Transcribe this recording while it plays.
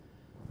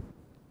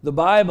The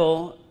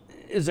Bible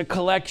is a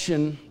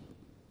collection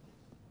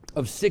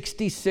of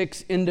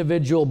 66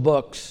 individual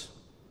books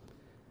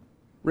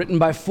written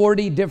by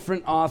 40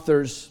 different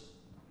authors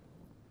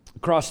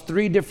across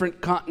 3 different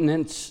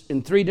continents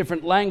in 3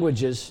 different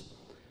languages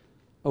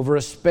over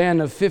a span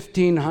of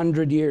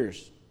 1,500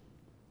 years.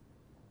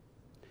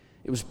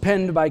 It was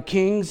penned by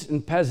kings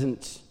and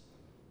peasants,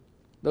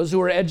 those who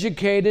were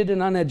educated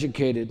and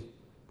uneducated,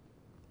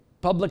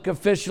 public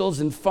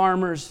officials and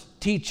farmers,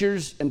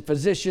 teachers and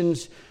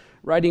physicians,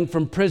 writing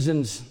from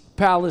prisons,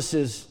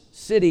 palaces,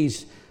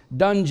 cities,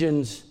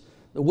 dungeons,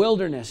 the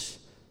wilderness,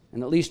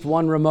 and at least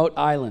one remote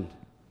island.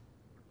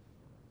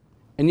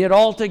 And yet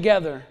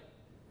altogether,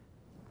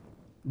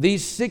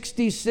 these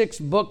 66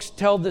 books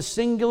tell the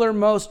singular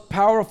most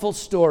powerful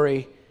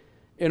story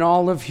in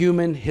all of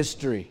human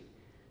history,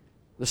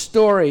 the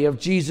story of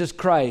Jesus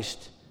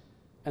Christ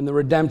and the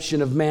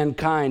redemption of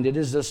mankind. It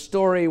is a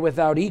story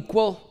without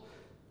equal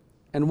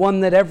and one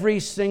that every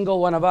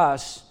single one of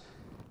us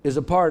is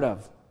a part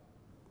of.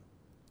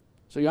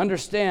 So you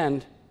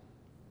understand,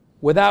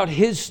 without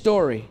his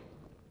story,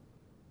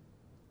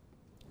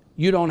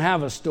 you don't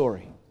have a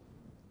story.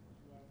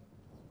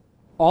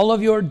 All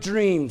of your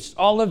dreams,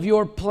 all of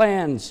your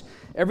plans,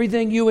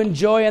 everything you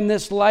enjoy in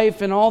this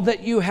life and all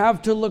that you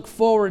have to look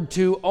forward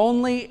to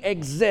only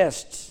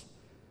exists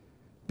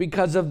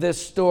because of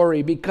this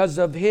story, because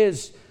of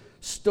his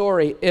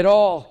story. It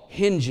all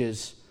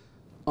hinges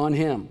on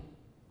him.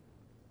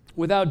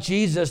 Without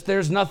Jesus,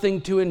 there's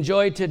nothing to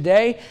enjoy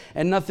today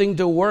and nothing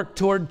to work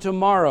toward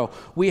tomorrow.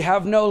 We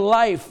have no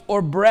life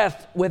or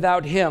breath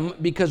without him,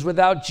 because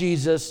without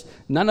Jesus,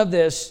 none of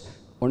this,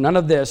 or none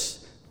of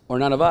this, or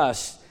none of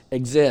us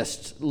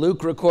exists.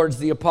 Luke records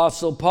the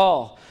Apostle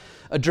Paul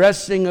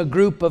addressing a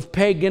group of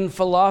pagan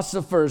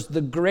philosophers, the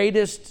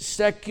greatest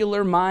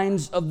secular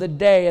minds of the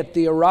day at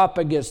the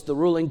Areopagus, the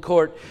ruling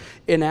court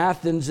in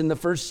Athens in the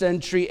 1st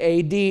century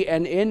AD.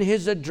 And in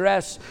his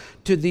address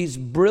to these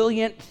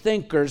brilliant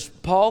thinkers,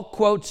 Paul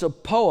quotes a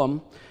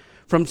poem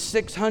from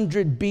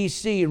 600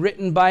 BC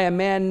written by a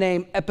man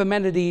named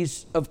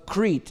Epimenides of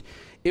Crete.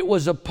 It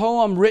was a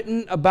poem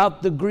written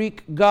about the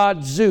Greek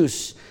god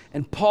Zeus.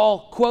 And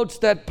Paul quotes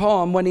that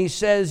poem when he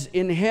says,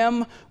 "In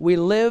him we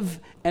live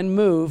and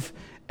move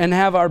and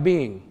have our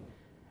being."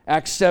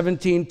 Acts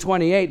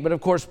 17:28. But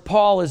of course,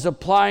 Paul is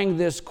applying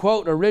this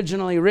quote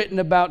originally written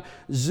about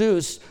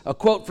Zeus, a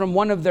quote from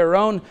one of their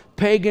own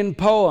pagan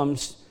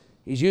poems.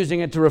 He's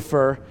using it to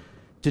refer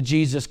to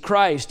Jesus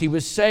Christ. He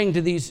was saying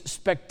to these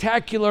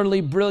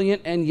spectacularly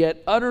brilliant and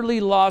yet utterly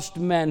lost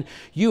men,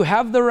 you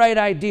have the right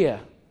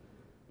idea,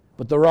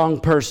 but the wrong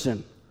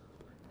person.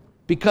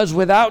 Because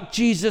without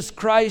Jesus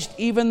Christ,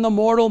 even the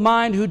mortal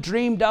mind who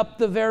dreamed up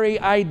the very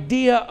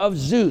idea of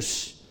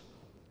Zeus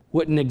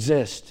wouldn't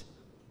exist.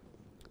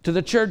 To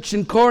the church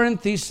in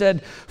Corinth, he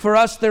said, "For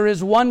us there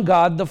is one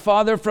God, the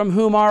Father, from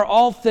whom are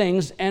all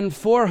things and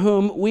for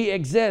whom we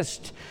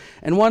exist,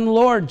 and one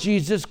Lord,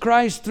 Jesus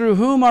Christ, through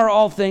whom are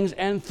all things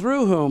and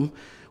through whom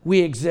we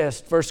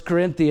exist." 1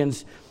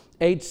 Corinthians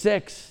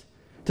 8:6.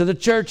 To the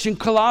church in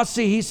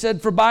Colossae, he said,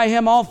 "For by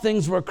him all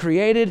things were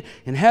created,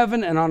 in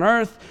heaven and on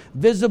earth,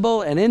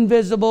 visible and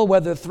invisible,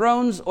 whether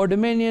thrones or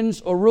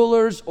dominions or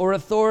rulers or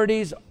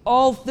authorities,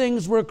 all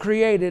things were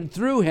created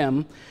through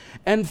him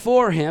and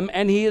for him,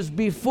 and he is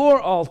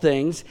before all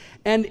things,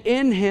 and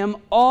in him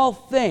all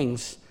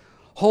things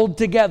hold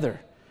together."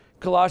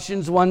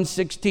 Colossians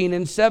 1:16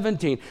 and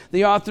 17.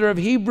 The author of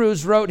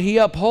Hebrews wrote, "He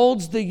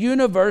upholds the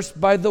universe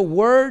by the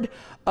word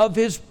of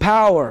his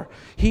power."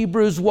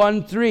 Hebrews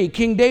 1:3.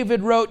 King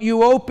David wrote,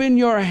 "You open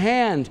your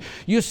hand,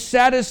 you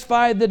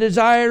satisfy the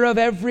desire of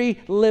every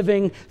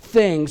living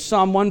thing."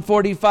 Psalm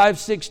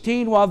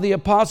 145:16. While the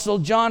Apostle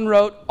John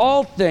wrote,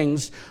 "All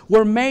things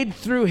were made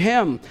through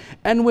him,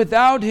 and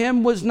without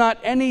him was not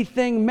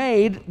anything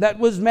made that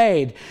was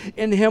made.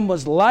 In him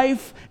was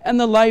life, and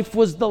the life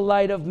was the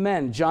light of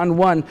men." John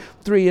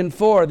 1:3 and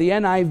 4. The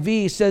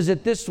NIV says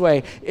it this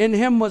way, "In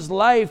him was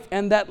life,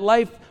 and that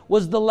life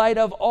was the light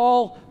of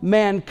all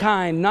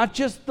mankind." Not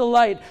just the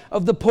light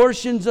of the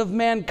portions of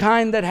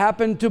mankind that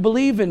happen to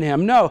believe in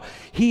him. No,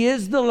 he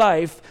is the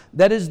life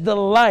that is the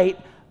light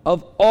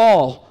of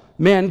all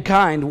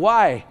mankind.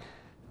 Why?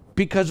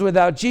 Because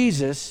without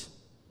Jesus,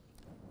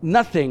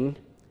 nothing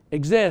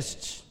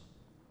exists.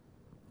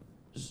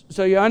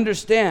 So you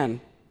understand,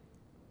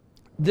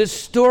 this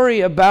story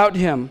about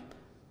him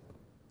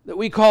that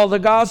we call the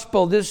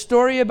gospel, this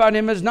story about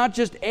him is not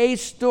just a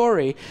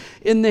story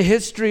in the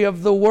history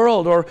of the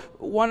world or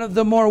one of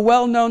the more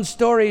well-known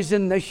stories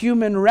in the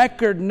human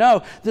record.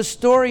 No, the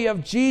story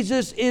of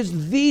Jesus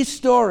is the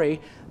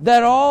story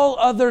that all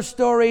other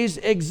stories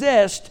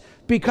exist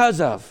because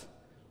of,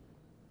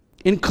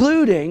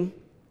 including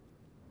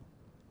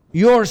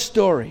your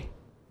story.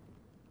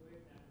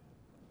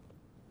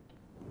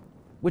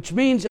 Which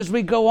means as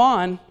we go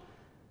on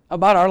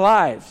about our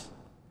lives,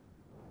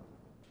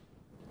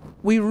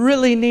 we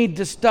really need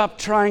to stop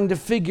trying to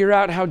figure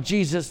out how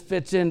Jesus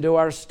fits into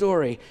our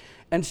story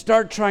and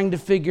start trying to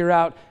figure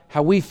out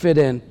how we fit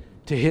in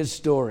to his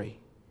story.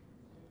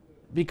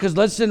 Because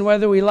listen,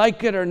 whether we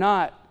like it or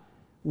not,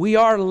 We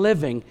are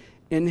living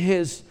in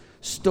his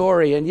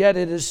story, and yet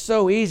it is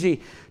so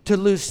easy to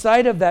lose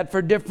sight of that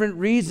for different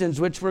reasons,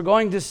 which we're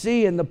going to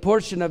see in the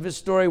portion of his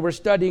story we're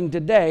studying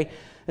today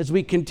as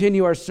we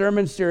continue our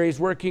sermon series,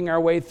 working our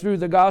way through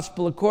the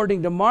gospel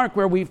according to Mark,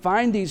 where we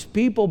find these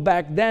people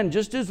back then,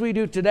 just as we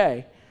do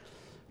today,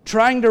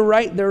 trying to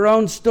write their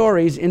own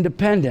stories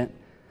independent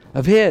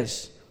of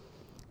his.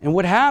 And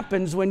what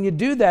happens when you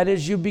do that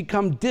is you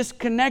become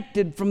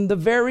disconnected from the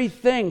very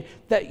thing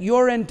that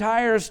your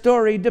entire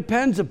story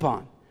depends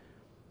upon.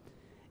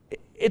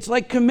 It's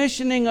like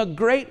commissioning a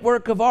great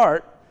work of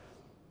art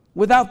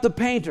without the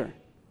painter,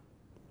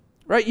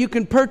 right? You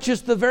can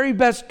purchase the very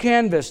best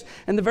canvas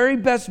and the very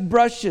best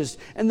brushes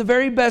and the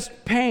very best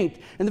paint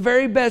and the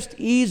very best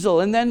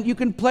easel, and then you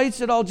can place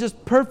it all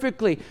just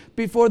perfectly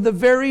before the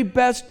very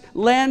best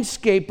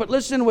landscape. But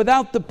listen,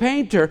 without the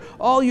painter,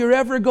 all you're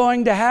ever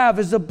going to have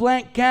is a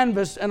blank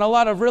canvas and a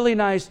lot of really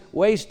nice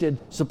wasted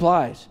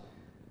supplies.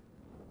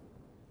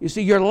 You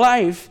see, your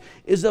life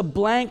is a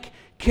blank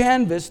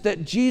canvas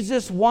that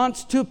Jesus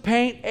wants to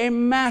paint a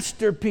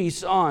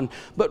masterpiece on.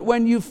 But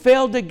when you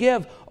fail to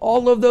give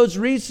all of those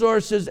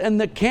resources and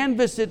the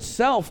canvas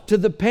itself to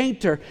the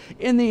painter,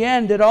 in the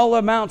end it all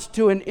amounts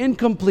to an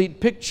incomplete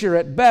picture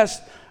at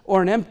best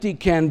or an empty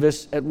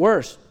canvas at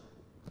worst.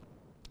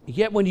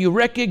 Yet when you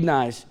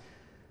recognize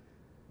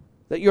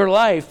that your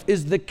life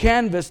is the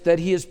canvas that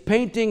he is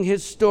painting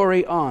his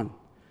story on,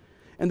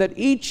 and that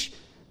each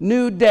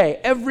new day,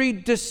 every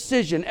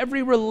decision,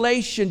 every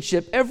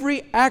relationship,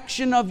 every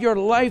action of your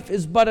life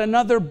is but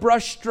another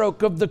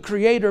brushstroke of the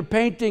Creator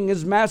painting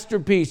his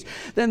masterpiece,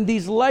 then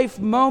these life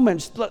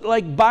moments,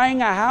 like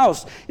buying a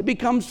house, it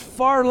becomes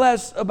far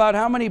less about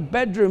how many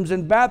bedrooms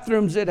and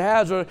bathrooms it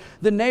has or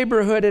the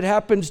neighborhood it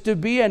happens to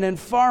be in, and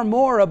far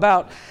more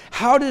about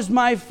how does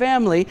my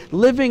family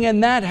living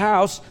in that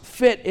house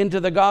fit into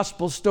the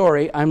gospel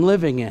story I'm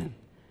living in.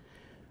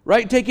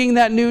 Right? Taking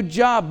that new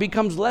job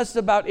becomes less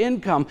about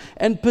income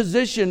and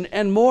position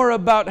and more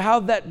about how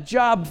that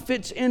job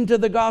fits into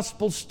the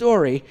gospel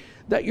story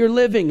that you're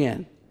living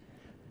in.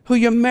 Who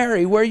you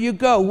marry, where you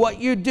go, what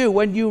you do.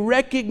 When you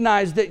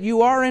recognize that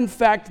you are in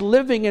fact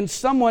living in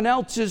someone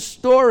else's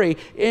story,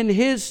 in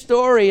his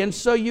story, and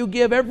so you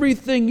give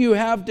everything you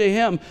have to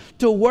him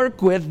to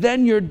work with,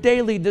 then your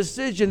daily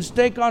decisions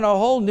take on a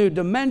whole new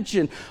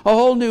dimension, a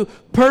whole new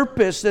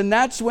purpose, and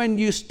that's when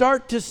you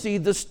start to see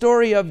the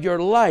story of your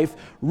life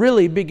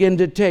really begin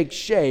to take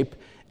shape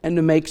and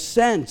to make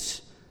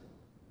sense.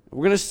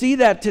 We're going to see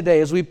that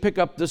today as we pick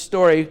up the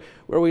story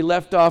where we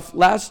left off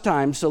last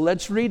time. So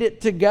let's read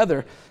it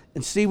together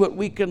and see what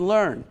we can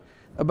learn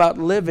about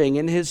living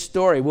in his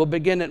story. We'll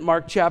begin at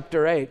Mark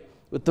chapter 8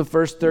 with the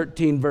first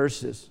 13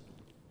 verses.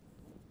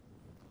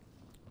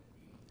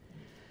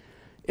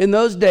 In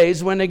those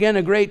days, when again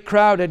a great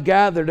crowd had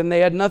gathered and they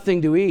had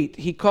nothing to eat,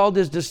 he called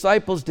his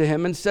disciples to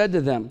him and said to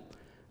them,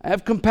 I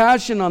have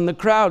compassion on the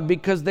crowd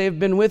because they have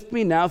been with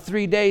me now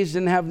 3 days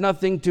and have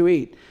nothing to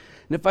eat.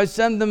 And if I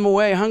send them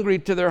away hungry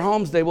to their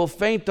homes, they will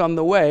faint on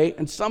the way,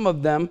 and some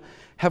of them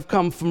have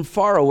come from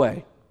far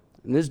away.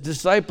 And his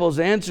disciples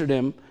answered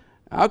him,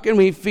 How can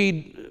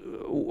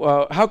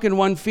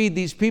one feed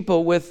these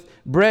people with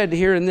bread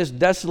here in this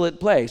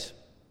desolate place?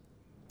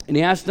 And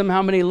he asked them,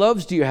 How many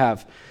loaves do you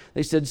have?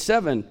 They said,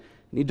 7. And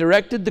he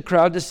directed the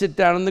crowd to sit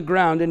down on the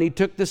ground, and he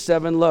took the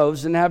 7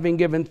 loaves, and having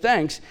given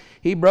thanks,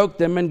 he broke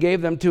them and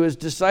gave them to his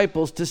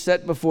disciples to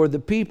set before the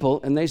people,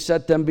 and they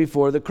set them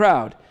before the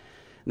crowd.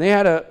 And they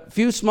had a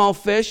few small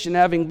fish, and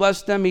having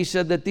blessed them, he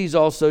said that these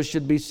also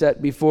should be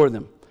set before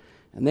them.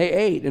 And they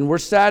ate and were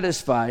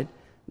satisfied.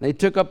 And they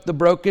took up the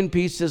broken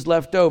pieces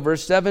left over,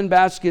 7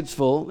 baskets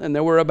full, and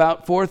there were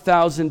about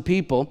 4,000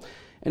 people.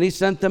 And he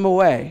sent them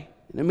away.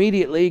 And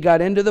immediately he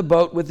got into the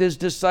boat with his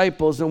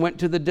disciples and went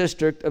to the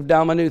district of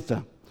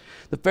Dalmanutha.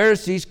 The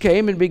Pharisees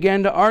came and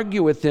began to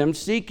argue with him,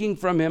 seeking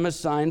from him a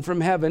sign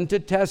from heaven to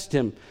test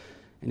him.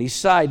 And he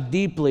sighed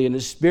deeply in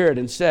his spirit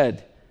and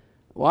said,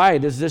 Why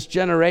does this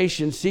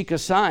generation seek a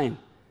sign?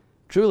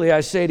 Truly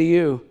I say to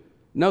you,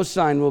 no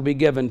sign will be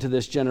given to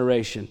this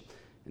generation.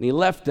 And he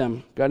left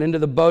them, got into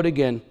the boat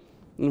again,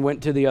 and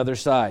went to the other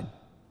side.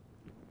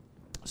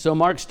 So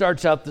Mark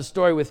starts out the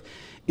story with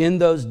in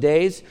those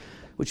days,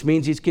 which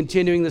means he's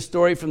continuing the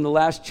story from the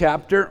last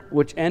chapter,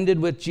 which ended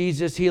with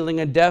Jesus healing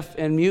a deaf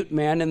and mute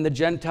man in the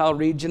Gentile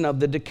region of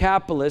the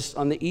Decapolis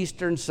on the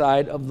eastern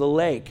side of the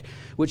lake,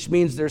 which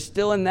means they're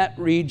still in that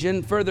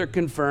region, further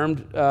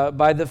confirmed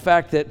by the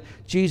fact that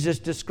Jesus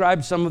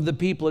described some of the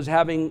people as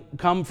having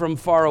come from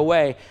far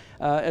away,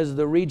 as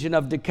the region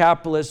of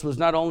Decapolis was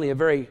not only a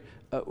very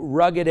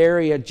rugged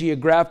area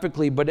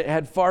geographically, but it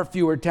had far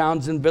fewer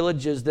towns and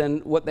villages than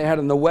what they had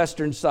on the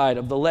western side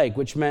of the lake,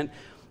 which meant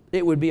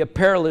it would be a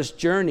perilous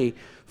journey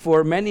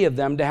for many of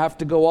them to have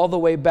to go all the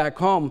way back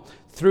home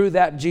through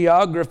that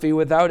geography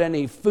without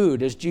any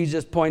food. As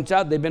Jesus points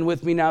out, they've been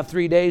with me now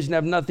 3 days and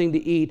have nothing to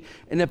eat,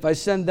 and if I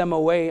send them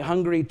away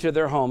hungry to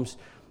their homes,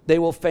 they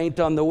will faint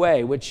on the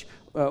way, which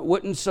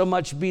wouldn't so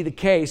much be the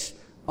case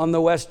on the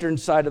western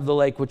side of the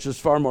lake, which was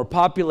far more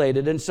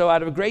populated. And so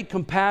out of great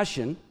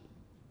compassion,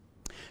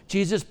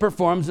 Jesus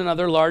performs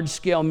another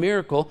large-scale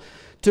miracle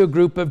to a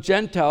group of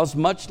Gentiles,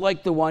 much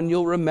like the one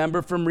you'll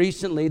remember from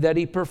recently that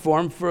he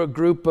performed for a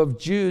group of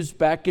Jews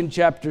back in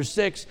chapter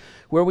 6,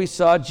 where we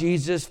saw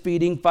Jesus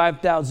feeding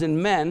 5,000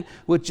 men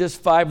with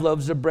just 5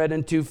 loaves of bread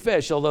and 2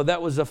 fish, although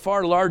that was a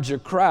far larger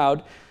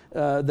crowd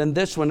than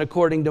this one,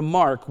 according to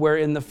Mark, where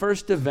in the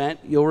first event,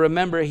 you'll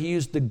remember he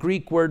used the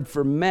Greek word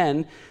for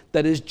men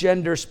that is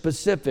gender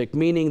specific,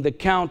 meaning the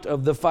count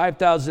of the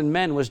 5,000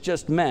 men was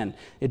just men.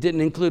 It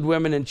didn't include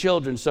women and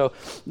children. So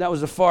that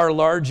was a far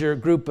larger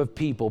group of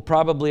people,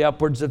 probably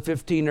upwards of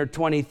 15 or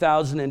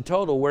 20,000 in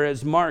total,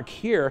 whereas Mark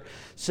here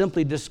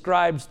simply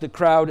describes the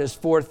crowd as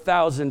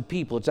 4,000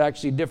 people. It's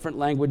actually different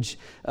language,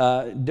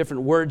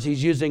 different words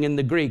he's using in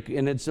the Greek,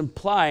 and it's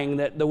implying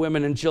that the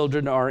women and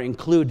children are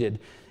included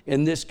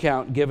in this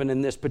count given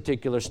in this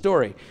particular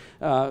story.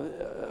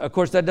 Of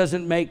course, that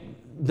doesn't make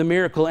the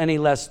miracle any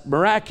less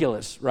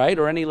miraculous, right?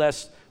 Or any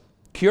less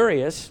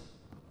curious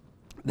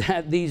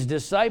that these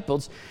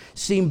disciples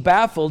seem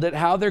baffled at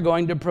how they're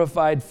going to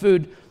provide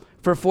food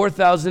for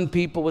 4,000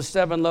 people with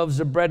 7 loaves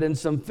of bread and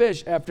some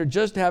fish after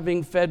just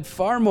having fed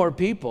far more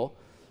people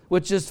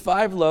with just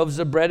 5 loaves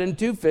of bread and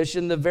 2 fish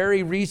in the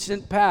very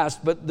recent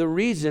past. But the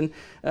reason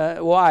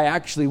why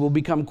actually will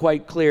become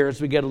quite clear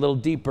as we get a little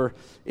deeper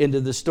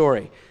into the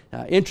story.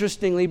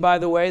 Interestingly, by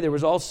the way, there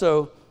was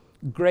also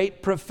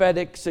great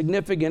prophetic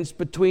significance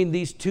between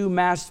these 2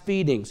 mass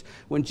feedings.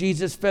 When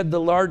Jesus fed the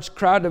large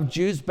crowd of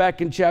Jews back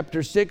in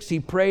chapter 6,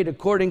 he prayed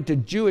according to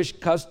Jewish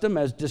custom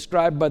as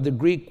described by the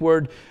Greek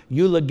word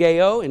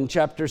eulogeo in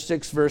chapter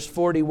 6 verse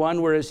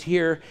 41, whereas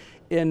here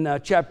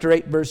in chapter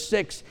 8 verse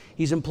 6,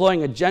 he's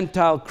employing a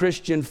Gentile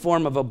Christian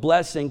form of a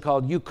blessing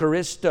called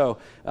Eucharisto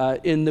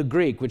in the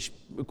Greek, which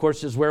of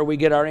course is where we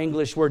get our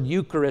English word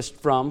Eucharist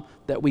from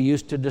that we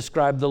use to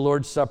describe the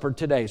Lord's Supper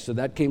today. So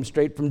that came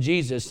straight from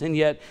Jesus. And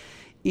yet,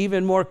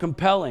 even more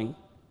compelling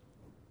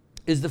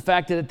is the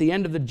fact that at the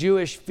end of the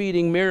Jewish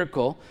feeding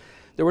miracle,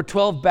 there were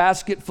 12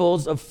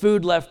 basketfuls of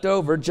food left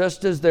over,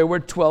 just as there were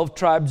 12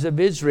 tribes of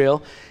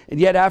Israel. And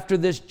yet after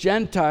this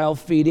Gentile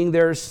feeding,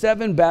 there are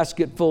 7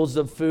 basketfuls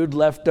of food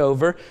left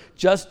over,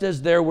 just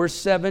as there were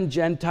 7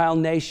 Gentile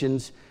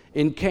nations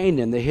in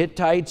Canaan: the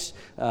Hittites,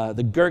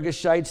 the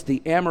Girgashites,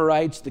 the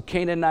Amorites, the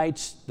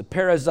Canaanites, the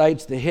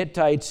Perizzites, the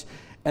Hittites,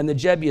 and the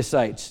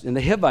Jebusites, and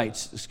the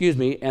Hivites,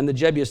 and the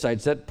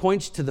Jebusites. That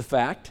points to the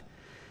fact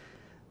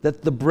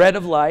that the bread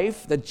of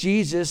life that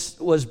Jesus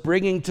was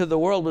bringing to the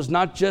world was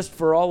not just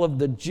for all of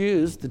the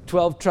Jews, the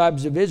 12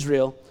 tribes of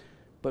Israel,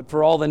 but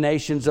for all the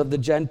nations of the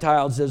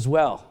Gentiles as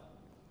well.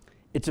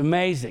 It's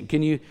amazing.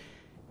 Can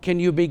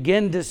you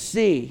begin to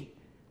see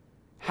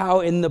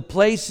how in the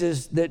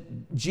places that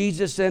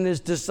Jesus and his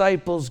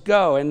disciples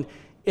go, and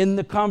in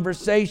the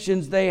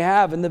conversations they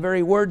have, in the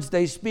very words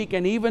they speak,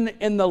 and even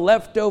in the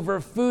leftover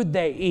food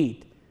they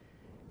eat,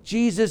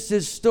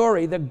 Jesus'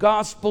 story, the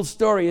gospel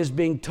story, is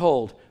being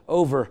told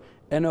over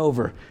and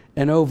over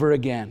and over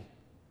again.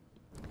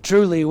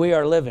 Truly, we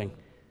are living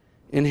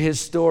in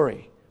his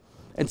story.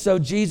 And so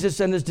Jesus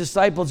and his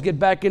disciples get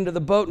back into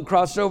the boat and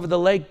cross over the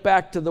lake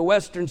back to the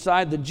western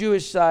side, the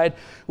Jewish side,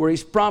 where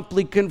he's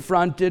promptly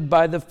confronted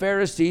by the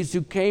Pharisees,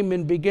 who came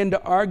and begin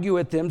to argue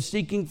with him,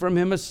 seeking from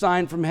him a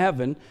sign from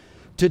heaven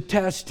to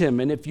test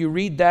him. And if you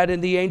read that in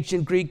the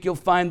ancient Greek, you'll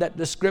find that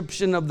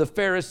description of the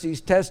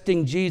Pharisees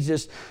testing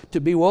Jesus to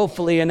be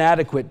woefully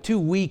inadequate, too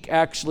weak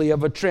actually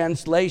of a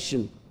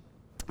translation.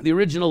 The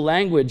original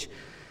language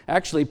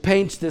actually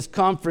paints this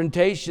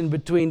confrontation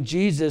between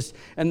Jesus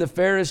and the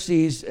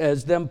Pharisees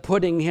as them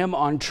putting him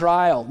on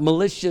trial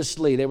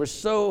maliciously. They were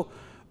so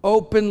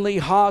openly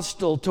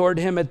hostile toward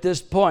him at this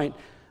point.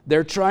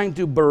 They're trying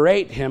to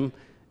berate him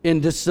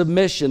into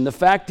submission. The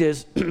fact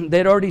is,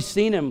 they'd already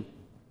seen him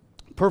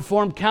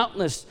perform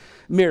countless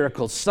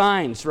miracles,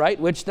 signs, right,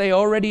 which they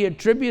already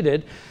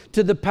attributed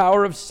to the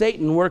power of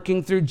Satan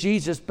working through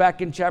Jesus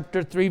back in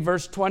chapter 3,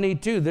 verse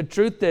 22. The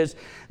truth is,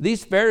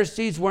 these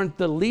Pharisees weren't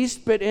the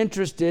least bit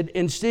interested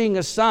in seeing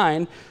a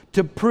sign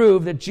to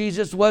prove that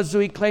Jesus was who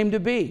he claimed to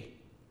be.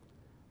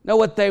 No,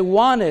 what they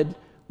wanted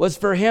was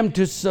for him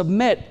to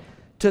submit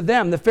to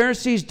them. The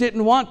Pharisees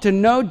didn't want to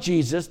know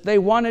Jesus. They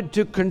wanted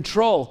to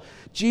control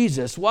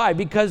Jesus. Why?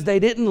 Because they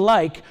didn't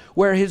like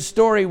where his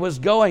story was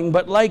going,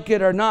 but like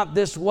it or not,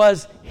 this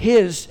was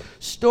his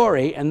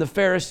story, and the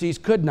Pharisees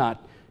could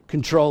not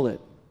control it.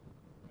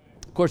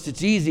 Of course,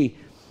 it's easy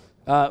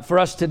for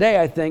us today,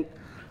 I think,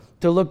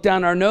 to look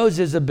down our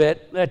noses a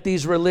bit at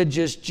these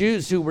religious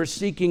Jews who were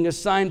seeking a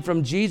sign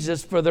from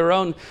Jesus for their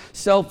own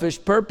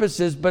selfish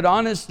purposes. But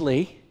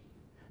honestly,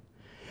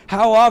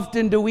 how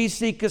often do we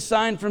seek a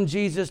sign from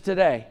Jesus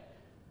today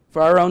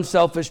for our own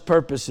selfish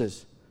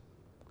purposes?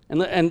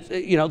 And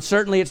you know,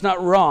 certainly it's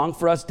not wrong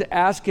for us to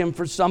ask him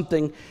for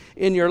something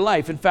in your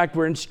life. In fact,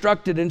 we're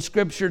instructed in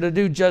Scripture to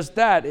do just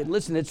that.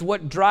 Listen, it's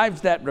what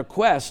drives that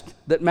request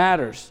that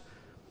matters.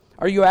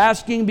 Are you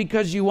asking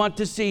because you want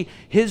to see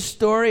his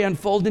story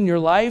unfold in your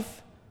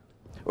life?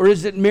 Or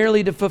is it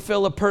merely to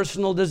fulfill a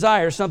personal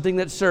desire, something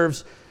that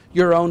serves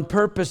your own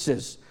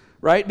purposes?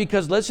 right?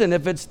 Because listen,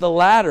 if it's the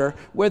latter,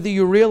 whether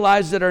you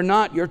realize it or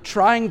not, you're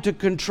trying to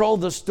control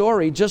the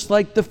story just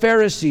like the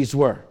Pharisees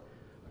were.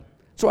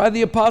 That's why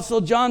the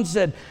Apostle John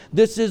said,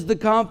 this is the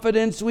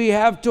confidence we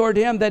have toward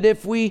him, that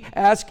if we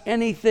ask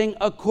anything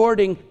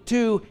according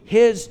to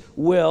his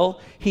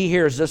will, he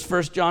hears us.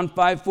 1 John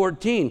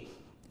 5:14.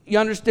 You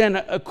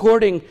understand,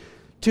 according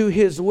to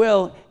his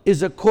will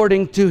is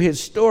according to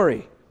his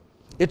story.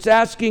 It's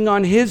asking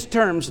on his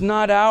terms,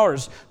 not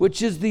ours,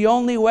 which is the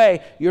only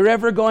way you're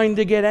ever going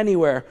to get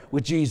anywhere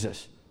with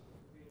Jesus.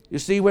 You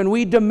see, when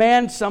we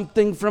demand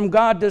something from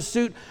God to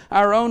suit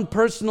our own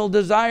personal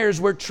desires,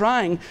 we're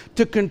trying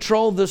to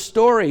control the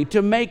story,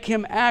 to make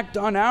him act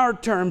on our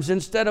terms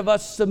instead of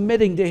us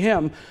submitting to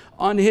him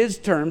on his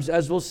terms,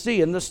 as we'll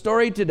see in the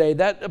story today.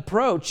 That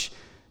approach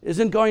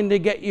isn't going to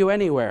get you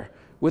anywhere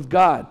with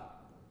God.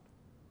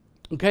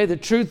 Okay, the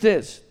truth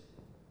is,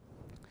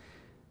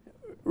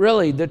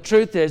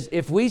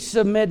 if we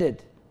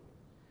submitted,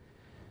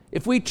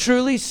 if we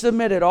truly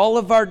submitted all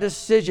of our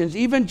decisions,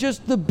 even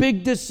just the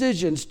big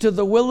decisions, to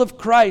the will of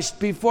Christ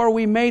before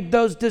we made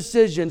those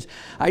decisions,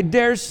 I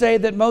dare say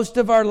that most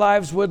of our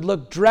lives would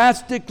look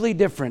drastically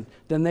different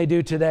than they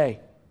do today.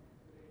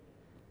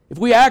 If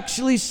we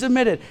actually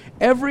submitted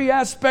every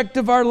aspect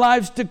of our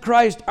lives to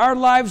Christ, our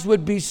lives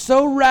would be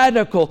so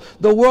radical,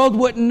 the world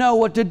wouldn't know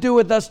what to do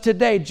with us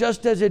today,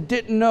 just as it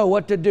didn't know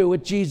what to do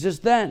with Jesus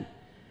then.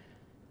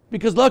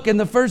 Because look, in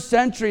the first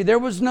century, there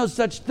was no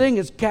such thing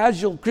as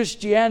casual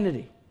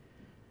Christianity.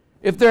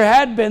 If there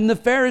had been, the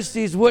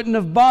Pharisees wouldn't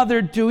have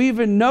bothered to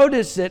even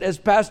notice it. As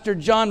Pastor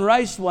John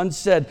Rice once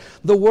said,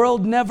 the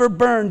world never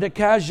burned a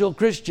casual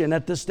Christian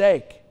at the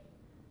stake.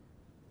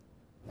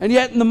 And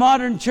yet in the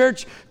modern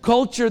church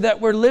culture that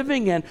we're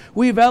living in,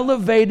 we've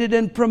elevated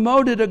and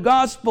promoted a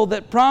gospel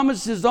that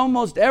promises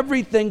almost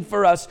everything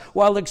for us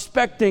while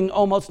expecting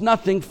almost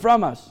nothing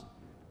from us.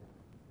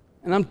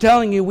 And I'm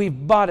telling you,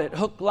 we've bought it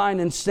hook, line,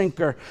 and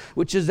sinker,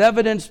 which is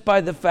evidenced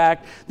by the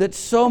fact that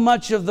so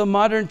much of the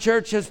modern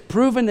church has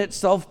proven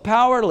itself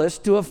powerless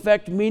to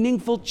effect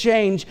meaningful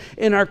change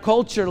in our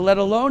culture, let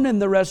alone in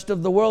the rest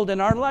of the world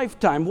in our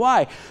lifetime.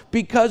 Why?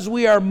 Because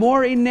we are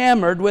more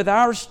enamored with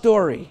our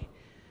story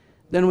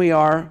than we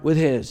are with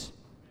his.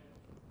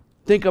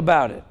 Think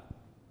about it.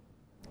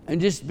 And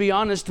just be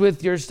honest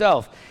with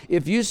yourself.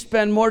 If you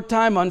spend more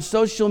time on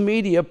social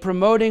media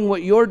promoting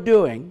what you're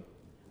doing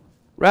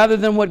rather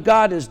than what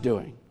God is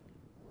doing,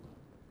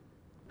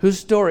 whose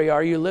story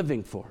are you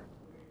living for?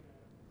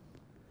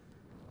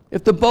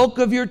 If the bulk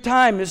of your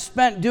time is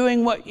spent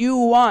doing what you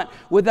want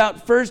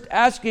without first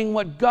asking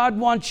what God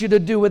wants you to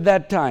do with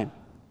that time,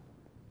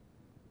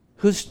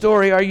 whose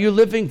story are you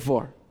living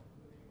for?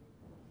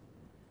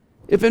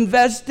 If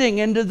investing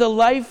into the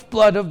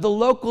lifeblood of the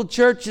local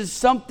church is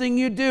something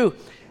you do,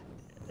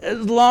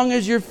 as long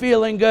as you're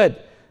feeling good,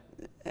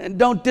 and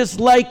don't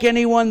dislike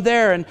anyone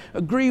there, and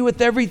agree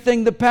with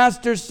everything the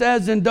pastor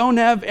says, and don't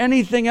have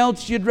anything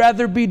else you'd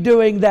rather be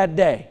doing that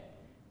day,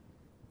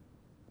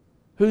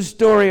 whose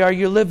story are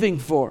you living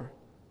for?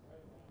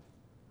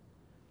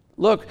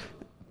 Look,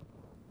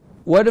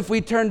 what if we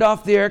turned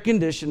off the air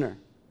conditioner?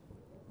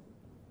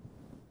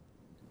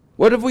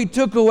 What if we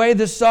took away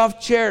the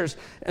soft chairs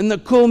and the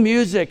cool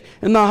music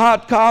and the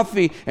hot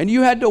coffee, and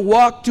you had to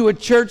walk to a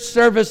church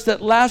service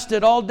that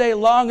lasted all day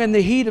long in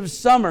the heat of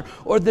summer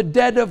or the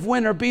dead of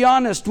winter? Be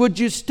honest, would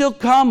you still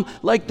come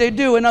like they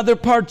do in other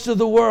parts of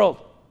the world?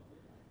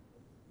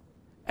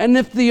 And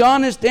if the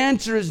honest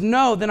answer is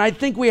no, then I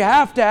think we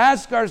have to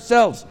ask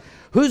ourselves,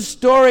 whose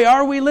story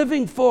are we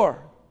living for?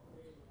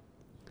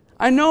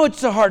 I know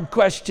it's a hard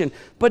question,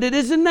 but it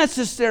is a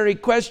necessary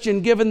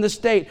question given the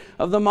state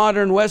of the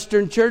modern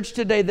Western church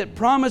today that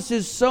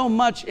promises so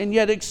much and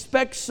yet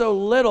expects so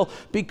little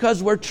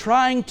because we're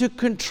trying to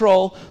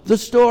control the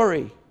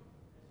story.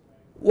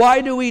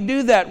 Why do we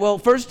do that? Well,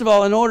 first of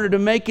all, in order to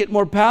make it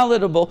more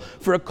palatable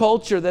for a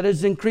culture that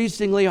is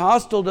increasingly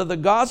hostile to the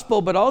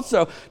gospel, but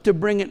also to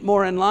bring it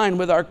more in line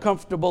with our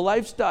comfortable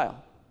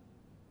lifestyle.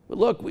 But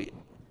look,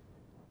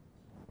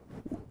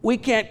 we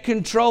can't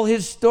control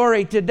his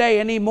story today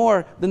any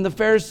more than the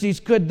Pharisees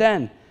could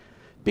then.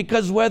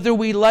 Because whether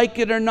we like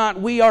it or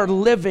not, we are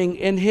living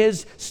in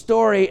his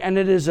story, and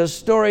it is a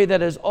story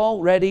that has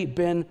already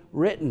been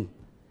written.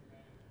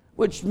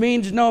 Which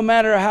means no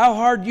matter how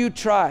hard you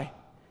try,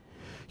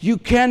 you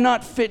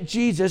cannot fit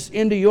Jesus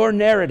into your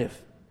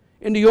narrative,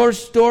 into your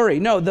story.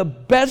 No, the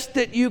best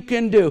that you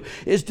can do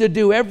is to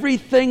do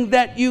everything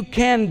that you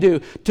can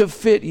do to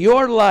fit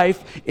your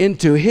life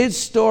into his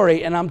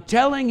story. And I'm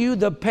telling you,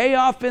 the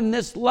payoff in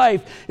this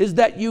life is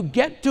that you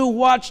get to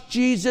watch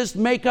Jesus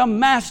make a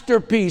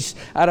masterpiece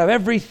out of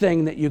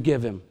everything that you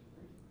give him.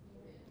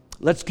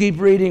 Let's keep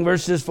reading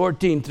verses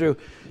 14 through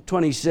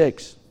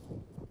 26.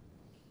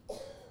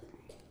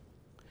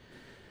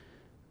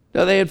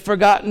 Now they had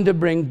forgotten to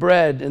bring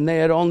bread, and they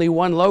had only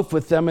one loaf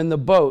with them in the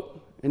boat.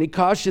 And he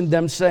cautioned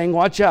them, saying,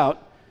 "Watch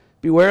out,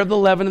 beware of the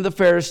leaven of the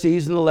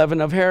Pharisees and the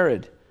leaven of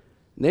Herod."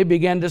 And they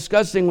began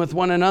discussing with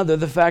one another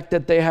the fact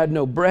that they had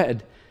no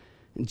bread.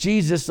 And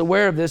Jesus,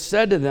 aware of this,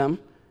 said to them,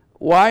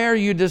 Why are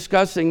you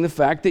discussing the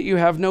fact that you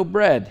have no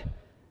bread?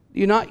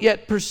 Do you not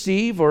yet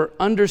perceive or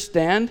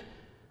understand?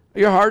 Are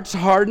your hearts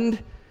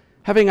hardened?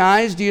 Having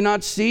eyes, do you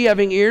not see?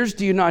 Having ears,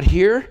 do you not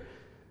hear?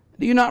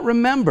 Do you not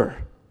remember?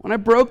 When I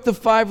broke the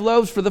 5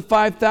 loaves for the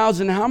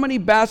 5,000, how many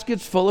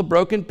baskets full of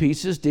broken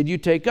pieces did you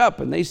take up?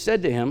 And they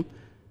said to him,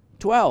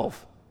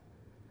 12.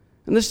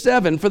 And the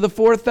 7 for the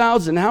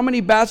 4,000, how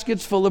many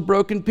baskets full of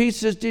broken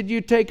pieces did you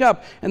take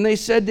up? And they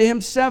said to him,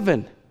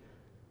 7. And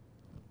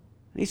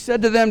he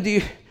said to them, do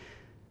you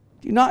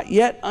not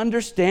yet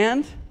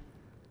understand?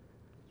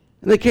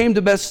 And they came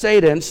to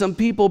Bethsaida, and some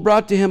people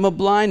brought to him a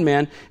blind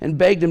man and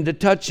begged him to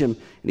touch him.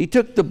 And he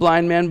took the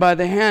blind man by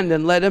the hand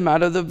and led him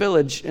out of the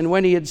village. And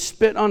when he had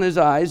spit on his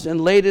eyes and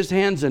laid his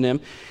hands on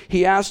him,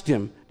 he asked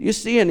him, do you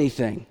see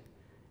anything?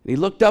 And he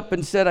looked up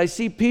and said, I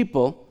see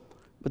people,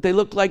 but they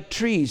look like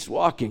trees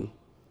walking.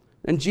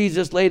 And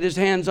Jesus laid his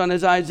hands on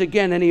his eyes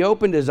again, and he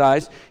opened his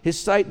eyes. His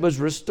sight was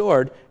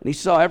restored, and he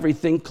saw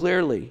everything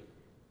clearly.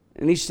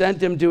 And he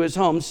sent him to his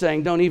home,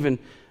 saying, don't even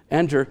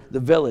enter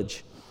the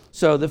village.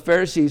 So the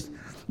Pharisees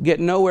get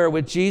nowhere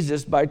with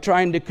Jesus by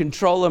trying to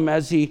control him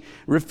as he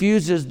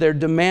refuses their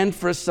demand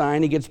for a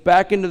sign. He gets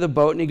back into the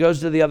boat and he goes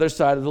to the other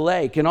side of the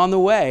lake. And on the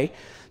way,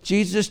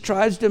 Jesus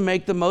tries to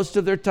make the most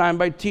of their time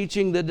by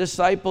teaching the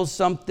disciples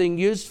something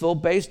useful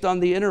based on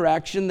the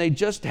interaction they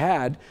just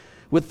had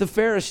with the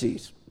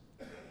Pharisees.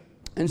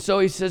 And so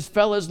he says,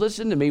 fellas,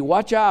 listen to me,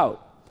 watch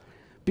out.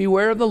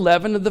 Beware of the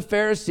leaven of the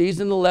Pharisees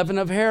and the leaven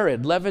of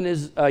Herod. Leaven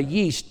is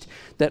yeast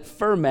that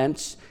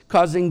ferments,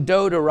 causing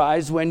dough to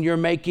rise when you're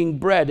making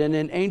bread. And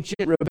in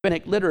ancient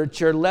rabbinic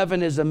literature,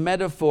 leaven is a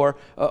metaphor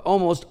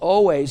almost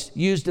always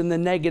used in the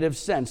negative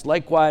sense.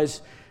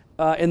 Likewise,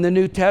 in the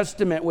New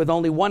Testament, with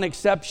only one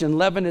exception,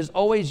 leaven is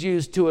always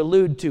used to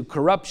allude to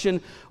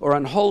corruption or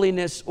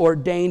unholiness or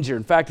danger.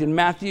 In fact, in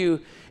Matthew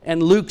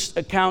and Luke's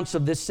accounts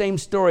of this same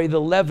story, the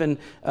leaven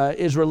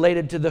is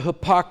related to the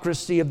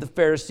hypocrisy of the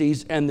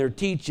Pharisees and their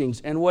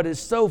teachings. And what is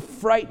so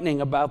frightening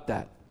about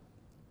that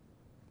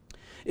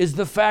is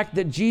the fact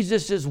that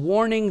Jesus is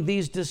warning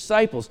these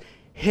disciples,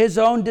 his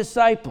own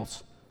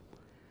disciples,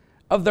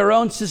 of their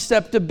own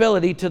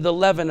susceptibility to the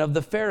leaven of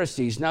the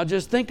Pharisees. Now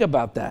just think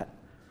about that.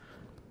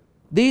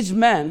 These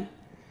men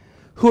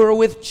who are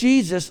with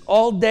Jesus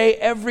all day,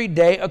 every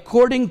day,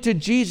 according to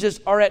Jesus,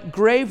 are at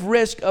grave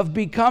risk of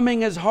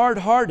becoming as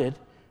hard-hearted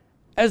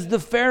as the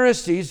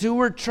Pharisees who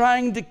were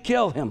trying to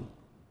kill him.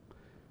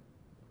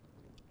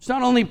 It's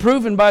not only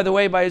proven, by the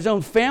way, by his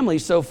own family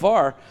so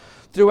far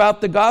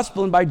throughout the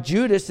gospel and by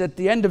Judas at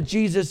the end of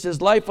Jesus'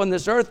 life on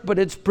this earth, but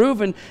it's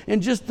proven in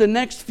just the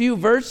next few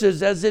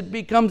verses as it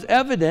becomes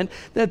evident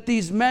that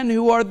these men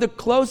who are the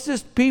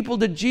closest people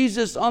to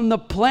Jesus on the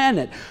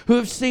planet, who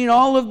have seen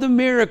all of the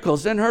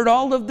miracles and heard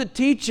all of the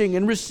teaching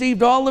and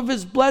received all of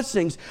his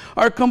blessings,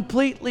 are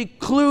completely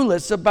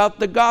clueless about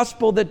the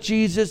gospel that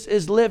Jesus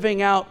is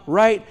living out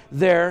right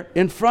there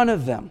in front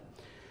of them.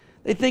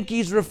 They think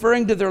he's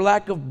referring to their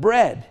lack of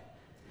bread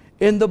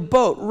in the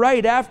boat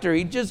right after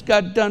he just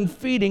got done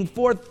feeding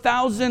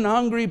 4,000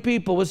 hungry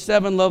people with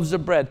 7 loaves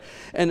of bread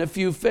and a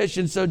few fish.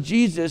 And so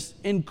Jesus,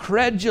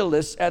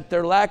 incredulous at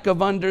their lack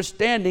of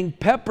understanding,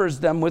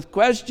 peppers them with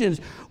questions.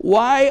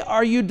 Why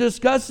are you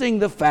discussing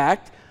the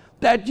fact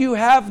that you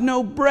have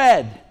no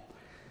bread?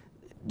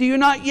 Do you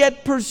not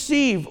yet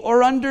perceive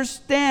or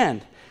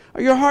understand?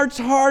 Are your hearts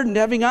hardened,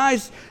 having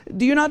eyes?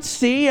 Do you not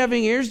see,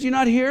 having ears? Do you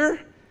not hear?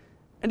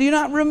 And do you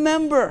not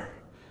remember?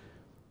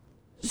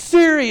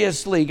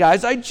 Seriously,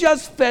 guys, I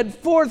just fed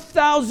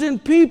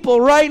 4,000 people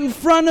right in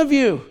front of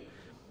you.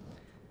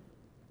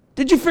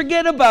 Did you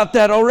forget about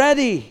that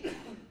already?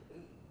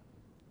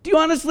 Do you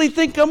honestly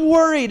think I'm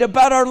worried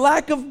about our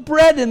lack of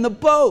bread in the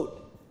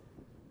boat?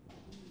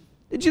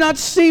 Did you not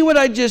see what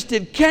I just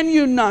did? Can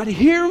you not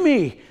hear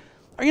me?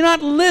 Are you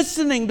not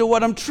listening to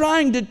what I'm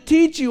trying to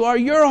teach you? Are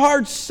your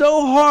hearts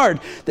so hard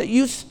that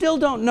you still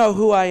don't know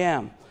who I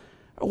am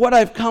or what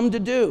I've come to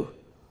do?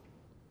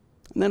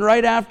 And then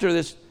right after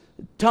this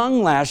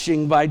tongue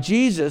lashing by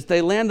Jesus,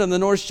 they land on the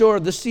north shore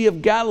of the Sea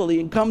of Galilee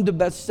and come to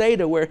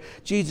Bethsaida, where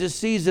Jesus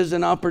seizes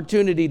an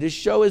opportunity to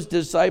show his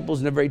disciples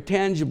in a very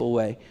tangible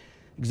way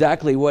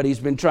exactly what he's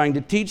been trying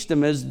to teach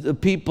them as the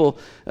people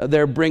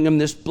there bring him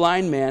this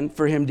blind man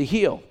for him to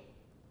heal.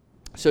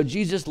 So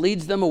Jesus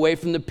leads them away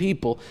from the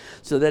people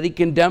so that he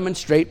can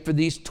demonstrate for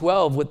these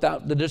 12,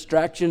 without the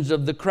distractions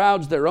of the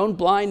crowds, their own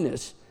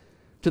blindness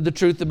to the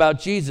truth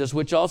about Jesus,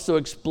 which also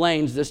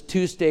explains this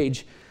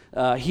 2-stage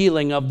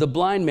healing of the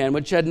blind man,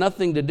 which had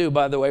nothing to do,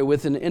 by the way,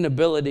 with an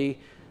inability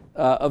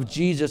of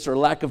Jesus or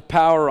lack of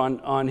power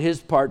on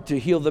his part to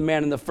heal the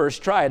man in the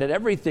first try. It had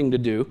everything to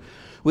do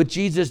with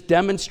Jesus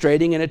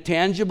demonstrating in a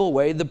tangible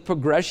way the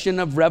progression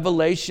of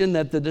revelation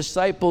that the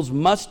disciples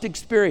must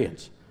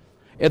experience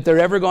if they're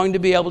ever going to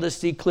be able to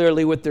see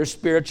clearly with their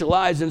spiritual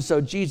eyes. And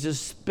so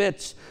Jesus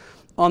spits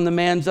on the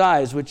man's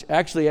eyes, which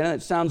actually, and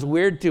it sounds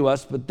weird to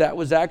us, but that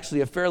was actually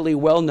a fairly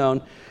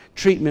well-known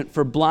treatment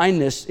for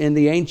blindness in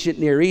the ancient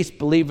Near East,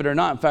 believe it or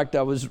not. In fact,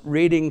 I was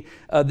reading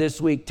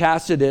this week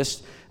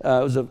Tacitus.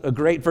 Was a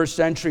great first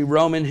century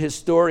Roman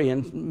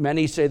historian.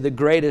 Many say the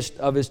greatest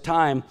of his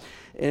time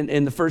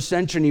in the first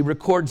century. And he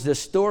records this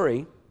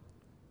story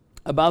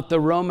about the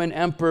Roman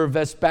Emperor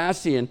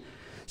Vespasian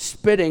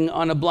spitting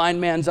on a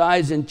blind man's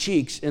eyes and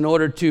cheeks in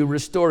order to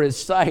restore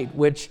his sight,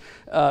 which,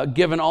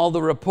 given all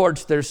the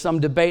reports, there's some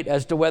debate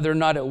as to whether or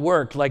not it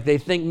worked. Like, they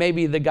think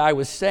maybe the guy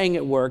was saying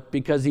it worked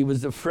because he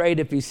was afraid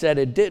if he said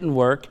it didn't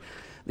work,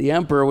 the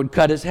emperor would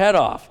cut his head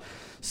off.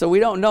 So we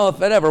don't know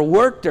if it ever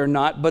worked or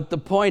not, but the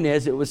point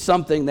is it was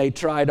something they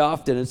tried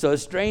often. And so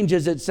as strange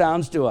as it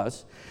sounds to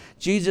us,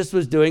 Jesus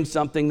was doing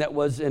something that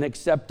was an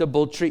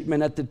acceptable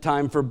treatment at the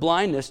time for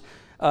blindness.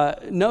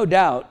 No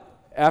doubt,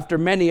 after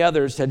many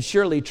others had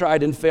surely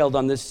tried and failed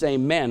on this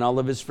same man, all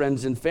of his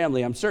friends and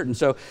family, I'm certain.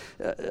 So,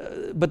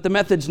 but the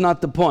method's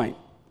not the point.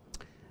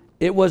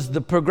 It was the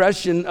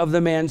progression of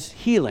the man's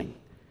healing,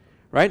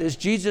 right? As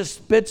Jesus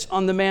spits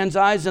on the man's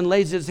eyes and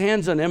lays his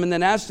hands on him and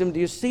then asks him, do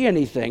you see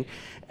anything?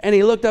 And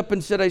he looked up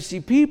and said, I see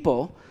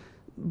people,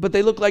 but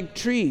they look like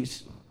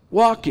trees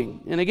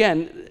walking. And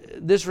again,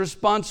 this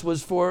response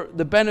was for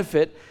the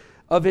benefit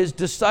of his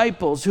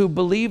disciples who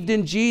believed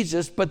in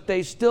Jesus, but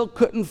they still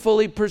couldn't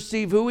fully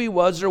perceive who he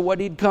was or what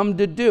he'd come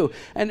to do.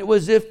 And it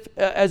was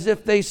as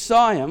if they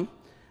saw him,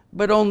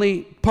 but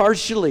only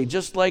partially,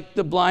 just like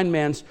the blind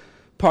man's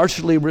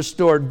partially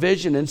restored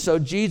vision. And so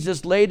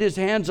Jesus laid his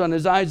hands on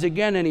his eyes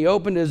again, and he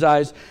opened his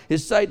eyes.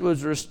 His sight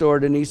was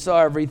restored, and he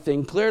saw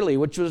everything clearly,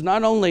 which was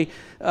not only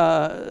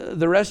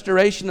the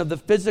restoration of the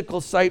physical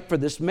sight for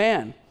this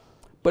man,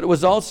 but it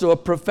was also a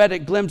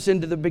prophetic glimpse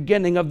into the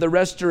beginning of the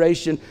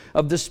restoration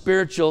of the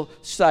spiritual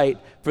sight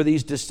for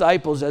these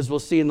disciples, as we'll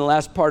see in the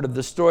last part of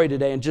the story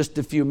today in just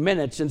a few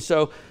minutes. And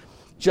so,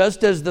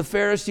 just as the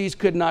Pharisees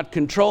could not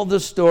control the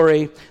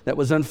story that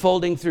was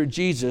unfolding through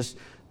Jesus,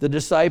 the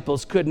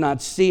disciples could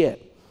not see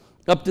it.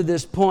 Up to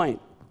this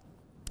point,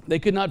 they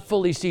could not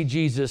fully see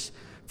Jesus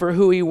for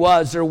who he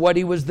was or what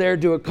he was there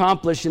to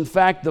accomplish. In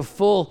fact, the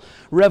full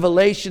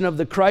revelation of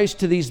the Christ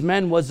to these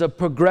men was a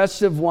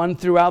progressive one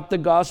throughout the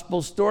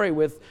gospel story,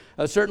 with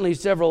certainly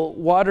several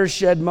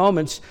watershed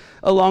moments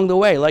along the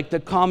way, like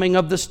the calming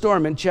of the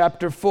storm in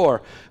chapter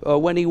 4,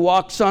 when he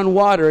walks on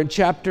water in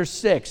chapter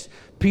 6,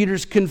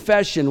 Peter's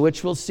confession,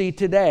 which we'll see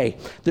today,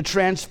 the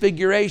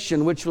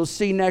transfiguration, which we'll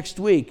see next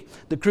week,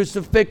 the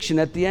crucifixion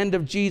at the end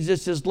of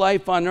Jesus'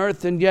 life on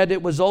earth, and yet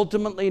it was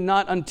ultimately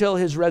not until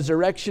his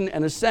resurrection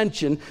and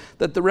ascension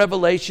that the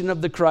revelation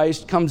of the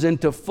Christ comes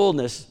into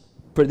fullness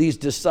for these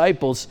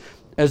disciples,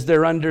 as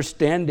their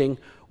understanding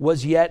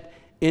was yet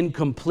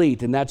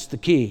incomplete, and that's the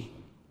key.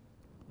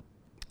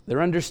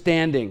 Their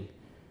understanding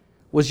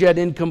was yet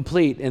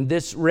incomplete, and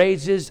this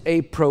raises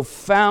a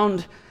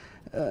profoundly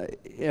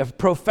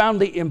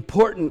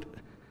important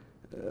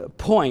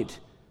point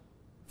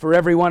for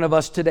every one of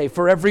us today,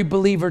 for every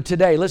believer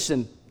today.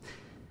 Listen,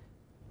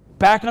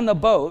 back on the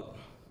boat,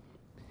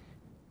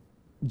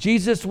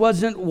 Jesus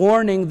wasn't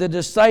warning the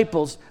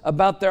disciples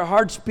about their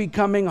hearts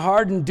becoming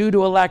hardened due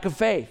to a lack of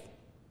faith.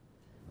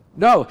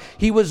 No,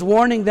 he was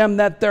warning them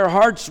that their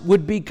hearts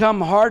would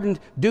become hardened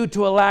due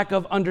to a lack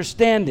of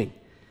understanding,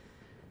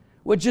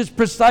 which is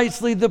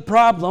precisely the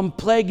problem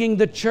plaguing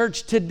the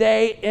church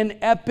today in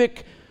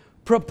epic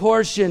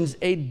proportions: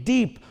 a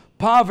deep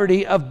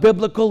poverty of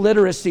biblical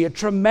literacy, a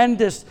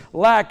tremendous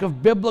lack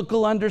of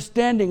biblical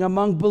understanding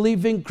among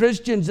believing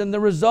Christians. And the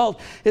result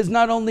is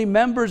not only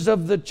members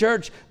of the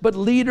church, but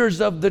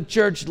leaders of the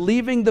church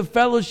leaving the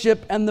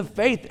fellowship and the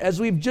faith, as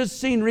we've just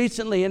seen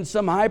recently in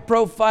some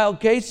high-profile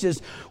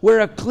cases where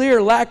a clear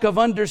lack of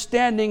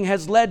understanding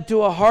has led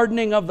to a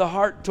hardening of the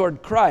heart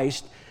toward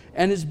Christ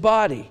and his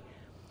body.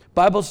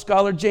 Bible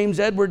scholar James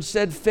Edwards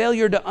said,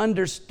 failure to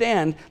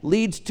understand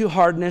leads to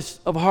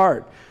hardness of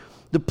heart.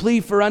 The plea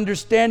for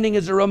understanding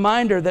is a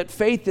reminder that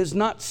faith is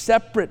not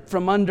separate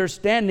from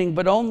understanding,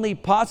 but only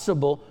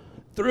possible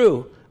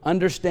through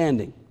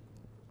understanding.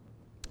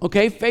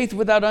 Okay, faith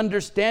without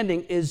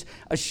understanding is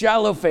a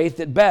shallow faith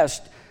at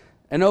best,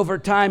 and over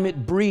time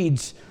it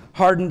breeds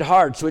hardened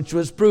hearts, which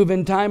was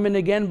proven time and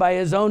again by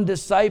his own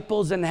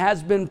disciples and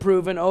has been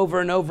proven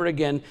over and over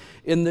again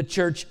in the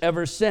church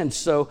ever since.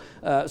 So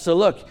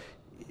look,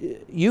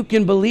 you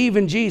can believe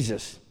in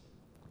Jesus.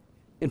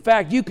 In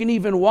fact, you can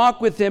even walk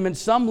with him in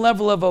some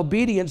level of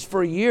obedience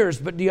for years,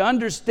 but do you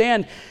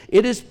understand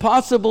it is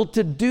possible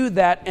to do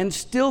that and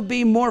still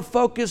be more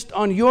focused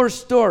on your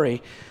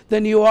story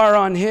than you are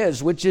on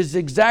his, which is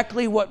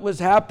exactly what was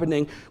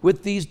happening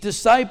with these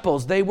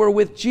disciples. They were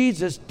with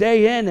Jesus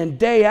day in and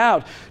day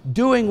out,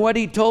 doing what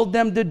he told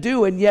them to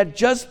do, and yet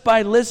just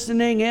by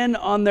listening in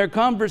on their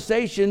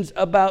conversations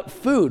about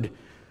food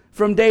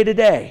from day to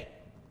day,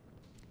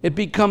 it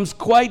becomes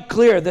quite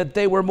clear that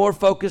they were more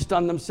focused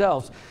on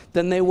themselves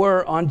than they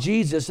were on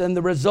Jesus. And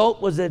the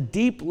result was a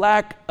deep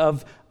lack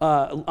of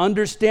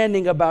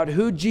understanding about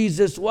who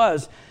Jesus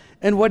was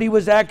and what he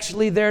was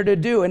actually there to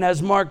do. And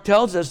as Mark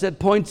tells us at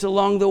points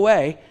along the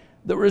way,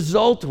 the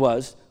result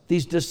was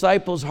these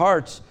disciples'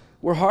 hearts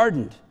were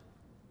hardened.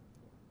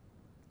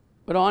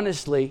 But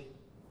honestly,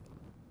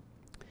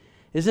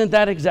 isn't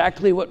that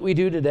exactly what we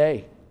do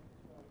today?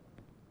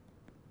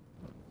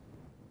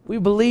 We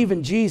believe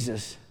in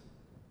Jesus.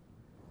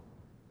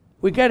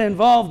 We get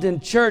involved in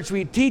church.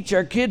 We teach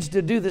our kids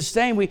to do the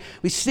same. We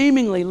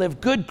seemingly live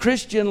good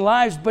Christian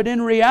lives, but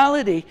in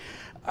reality,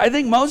 I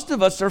think most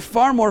of us are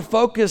far more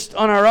focused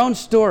on our own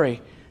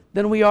story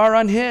than we are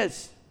on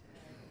His.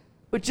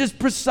 Which is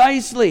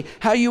precisely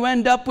how you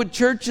end up with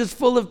churches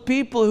full of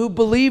people who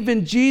believe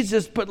in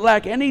Jesus but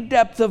lack any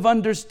depth of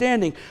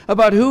understanding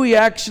about who He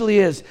actually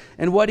is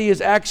and what He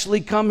has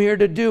actually come here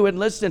to do. And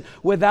listen,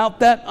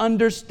 without that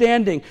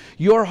understanding,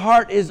 your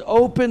heart is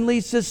openly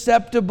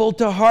susceptible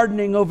to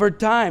hardening over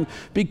time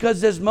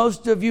because, as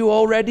most of you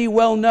already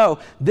well know,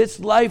 this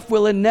life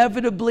will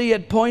inevitably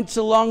at points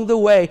along the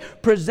way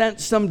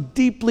present some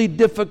deeply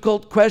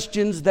difficult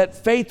questions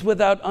that faith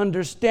without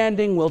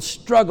understanding will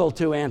struggle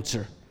to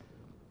answer.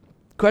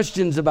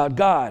 Questions about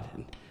God,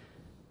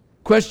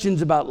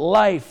 questions about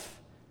life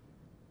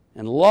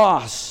and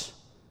loss,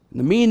 and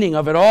the meaning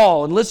of it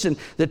all. And listen,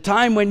 the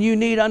time when you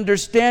need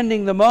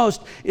understanding the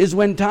most is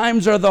when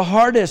times are the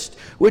hardest,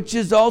 which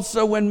is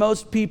also when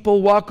most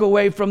people walk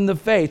away from the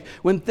faith,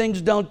 when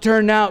things don't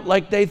turn out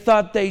like they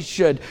thought they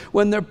should,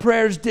 when their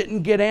prayers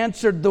didn't get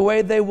answered the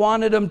way they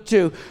wanted them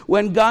to,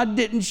 when God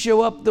didn't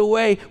show up the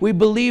way we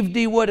believed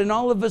He would, and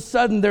all of a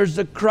sudden there's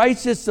a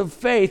crisis of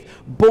faith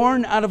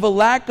born out of a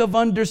lack of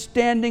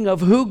understanding of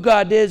who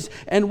God is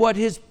and what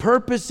His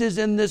purposes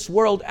in this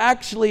world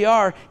actually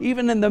are,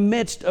 even in the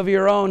midst of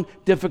your own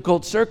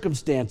difficult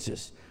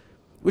circumstances,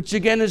 which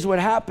again is what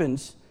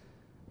happens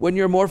when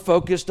you're more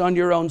focused on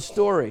your own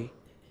story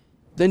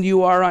than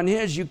you are on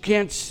His. You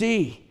can't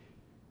see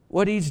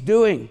what He's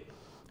doing,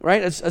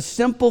 right? A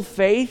simple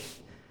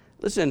faith,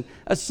 listen,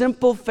 a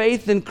simple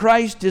faith in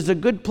Christ is a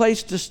good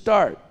place to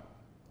start.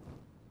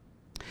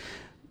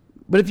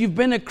 But if you've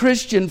been a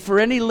Christian for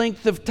any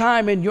length of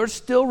time and you're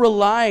still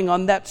relying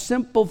on that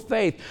simple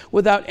faith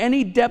without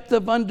any depth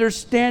of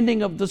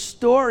understanding of the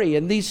story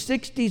and these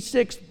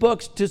 66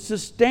 books to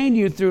sustain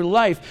you through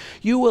life,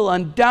 you will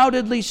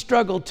undoubtedly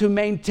struggle to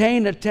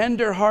maintain a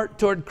tender heart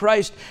toward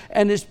Christ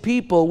and His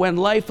people when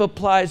life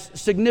applies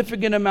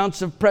significant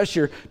amounts of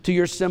pressure to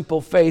your simple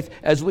faith,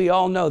 as we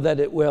all know that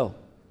it will.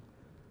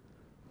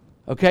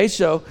 Okay,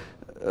 so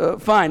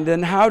fine.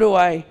 Then how do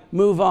I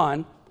move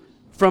on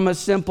from a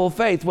simple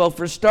faith? Well,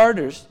 for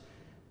starters,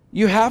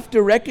 you have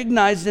to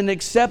recognize and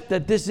accept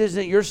that this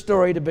isn't your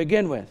story to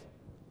begin with.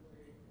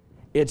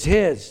 It's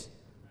His.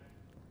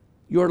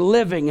 You're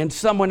living in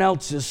someone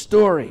else's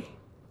story,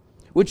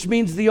 which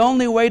means the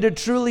only way to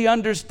truly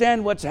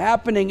understand what's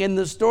happening in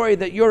the story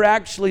that you're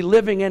actually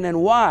living in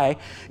and why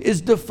is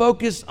to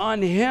focus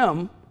on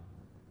Him,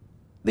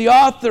 the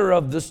author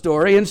of the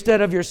story,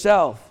 instead of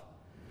yourself.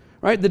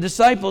 Right? The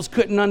disciples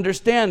couldn't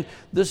understand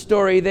the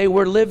story they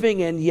were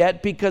living in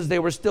yet because they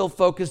were still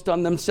focused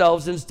on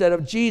themselves instead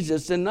of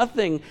Jesus. And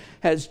nothing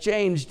has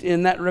changed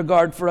in that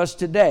regard for us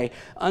today.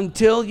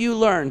 Until you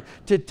learn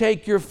to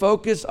take your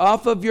focus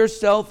off of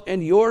yourself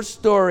and your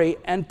story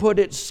and put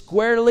it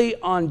squarely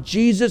on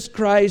Jesus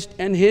Christ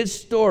and His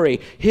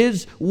story,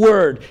 His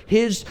word,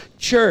 His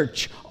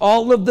church,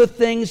 all of the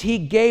things He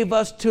gave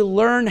us to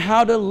learn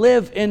how to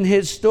live in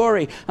His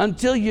story.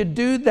 Until you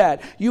do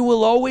that, you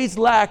will always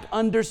lack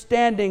understanding,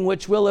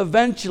 which will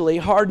eventually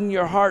harden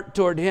your heart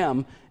toward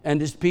Him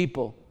and His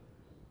people.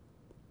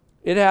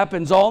 It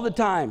happens all the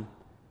time.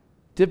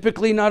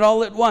 Typically not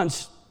all at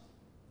once.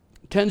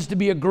 It tends to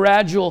be a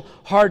gradual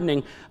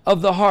hardening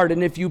of the heart.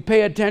 And if you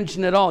pay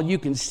attention at all, you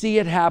can see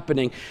it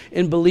happening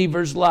in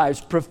believers'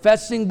 lives.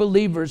 Professing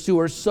believers who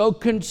are so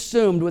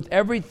consumed with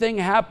everything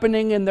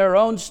happening in their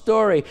own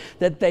story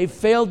that they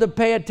fail to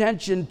pay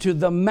attention to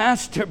the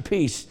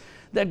masterpiece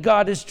that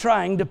God is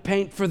trying to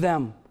paint for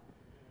them.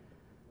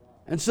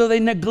 And so they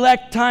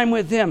neglect time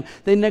with Him.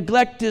 They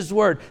neglect His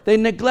word. They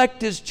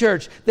neglect His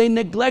church. They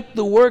neglect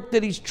the work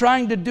that He's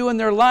trying to do in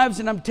their lives.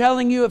 And I'm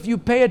telling you, if you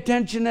pay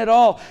attention at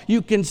all,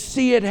 you can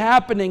see it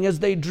happening as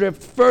they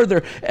drift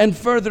further and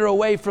further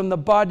away from the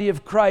body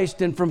of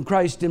Christ and from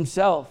Christ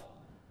Himself.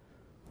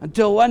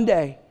 Until one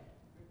day,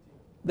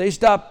 they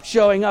stop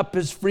showing up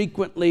as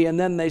frequently, and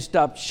then they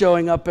stop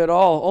showing up at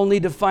all,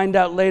 only to find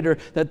out later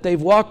that they've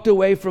walked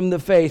away from the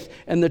faith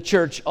and the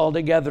church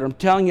altogether. I'm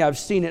telling you, I've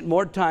seen it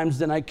more times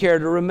than I care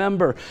to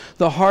remember.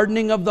 The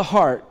hardening of the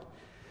heart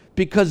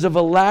because of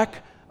a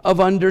lack of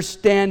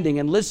understanding.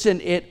 And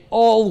listen, it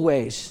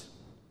always,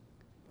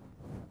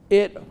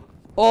 when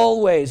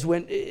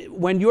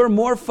you're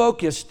more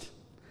focused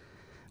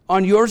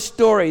on your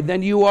story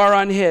than you are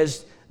on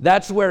His,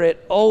 that's where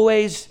it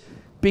always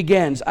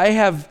begins. I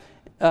have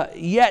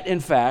yet in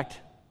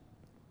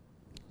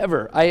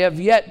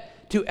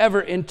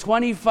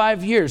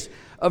 25 years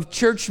of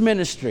church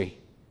ministry,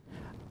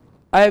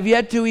 I have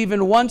yet to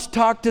even once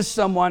talk to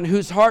someone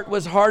whose heart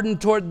was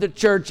hardened toward the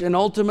church and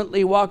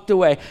ultimately walked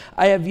away.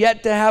 I have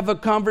yet to have a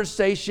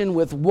conversation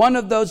with one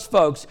of those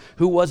folks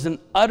who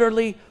wasn't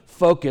utterly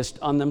focused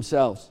on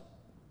themselves.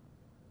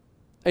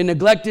 They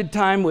neglected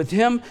time with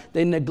him.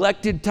 They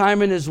neglected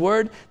time in his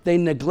word. They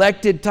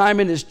neglected time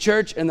in his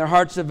church, and their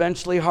hearts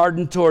eventually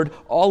hardened toward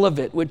all of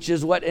it, which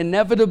is what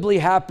inevitably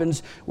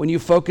happens when you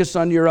focus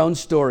on your own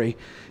story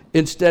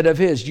instead of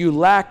his. You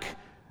lack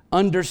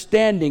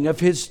understanding of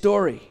his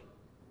story,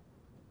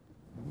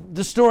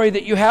 the story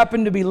that you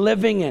happen to be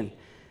living in.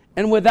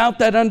 And without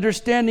that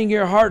understanding,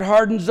 your heart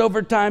hardens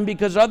over time,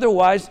 because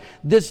otherwise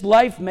this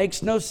life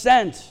makes no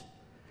sense.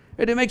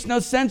 And it makes no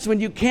sense when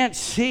you can't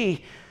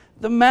see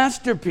the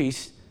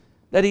masterpiece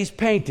that he's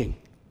painting.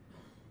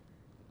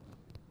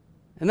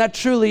 And that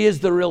truly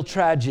is the real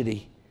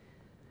tragedy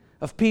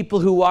of people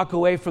who walk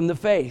away from the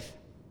faith.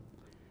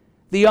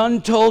 The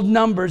untold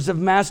numbers of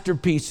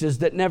masterpieces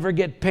that never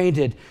get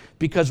painted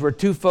because we're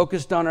too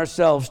focused on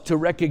ourselves to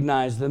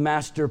recognize the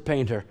master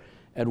painter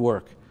at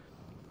work.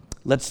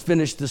 Let's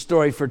finish the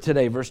story for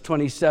today, verse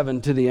 27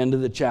 to the end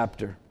of the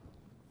chapter.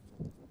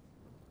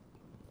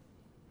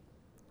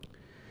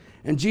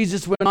 And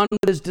Jesus went on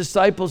with his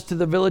disciples to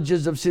the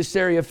villages of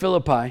Caesarea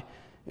Philippi.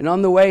 And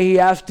on the way he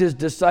asked his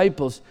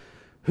disciples,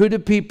 "Who do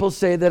people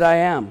say that I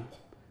am?"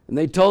 And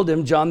they told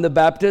him, "John the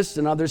Baptist,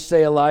 and others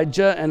say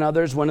Elijah, and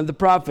others one of the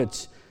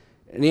prophets."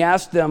 And he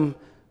asked them,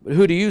 "But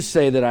who do you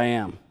say that I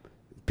am?"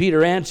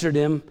 Peter answered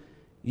him,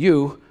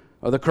 "You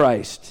are the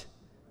Christ."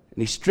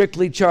 And he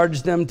strictly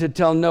charged them to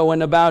tell no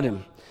one about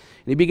him.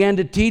 And he began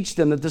to teach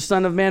them that the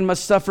Son of Man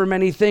must suffer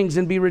many things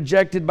and be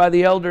rejected by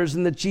the elders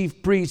and the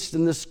chief priests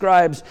and the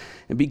scribes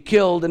and be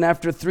killed, and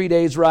after 3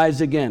 days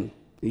rise again.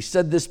 He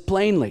said this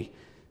plainly.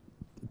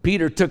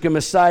 Peter took him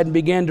aside and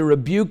began to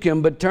rebuke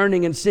him, but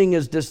turning and seeing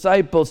his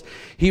disciples,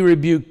 he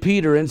rebuked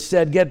Peter and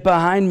said, "Get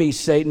behind me,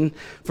 Satan,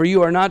 for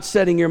you are not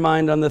setting your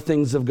mind on the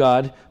things of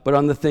God, but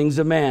on the things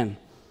of man."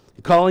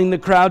 Calling the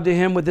crowd to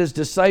him with his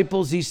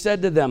disciples, he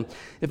said to them,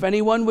 "If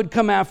anyone would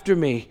come after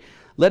me,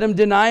 let him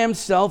deny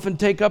himself and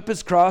take up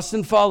his cross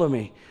and follow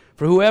me.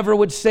 For whoever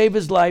would save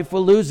his life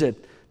will lose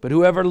it, but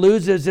whoever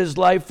loses his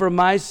life for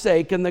my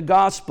sake and the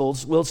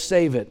gospel's will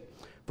save it.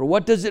 For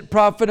what does it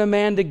profit a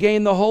man to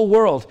gain the whole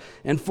world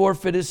and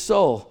forfeit his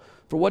soul?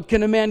 For what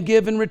can a man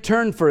give in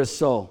return for his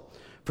soul?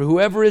 For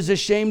whoever is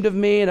ashamed of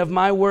me and of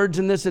my words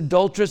in this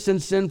adulterous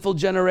and sinful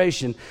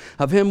generation,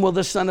 of him will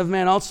the Son of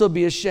Man also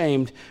be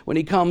ashamed when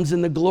he comes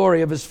in the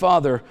glory of his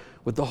Father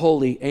with the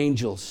holy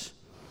angels."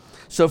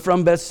 So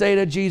from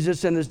Bethsaida,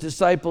 Jesus and his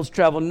disciples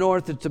traveled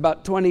north. It's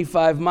about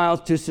 25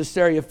 miles to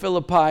Caesarea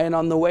Philippi, and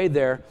on the way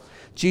there,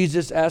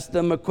 Jesus asked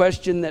them a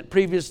question that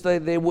previously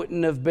they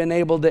wouldn't have been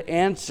able to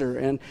answer.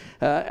 And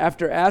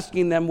after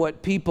asking them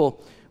what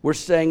people were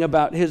saying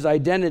about his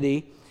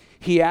identity,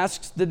 he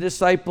asks the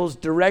disciples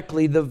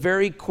directly the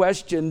very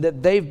question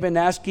that they've been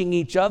asking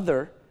each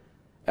other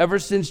ever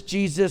since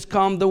Jesus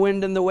calmed the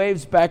wind and the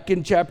waves back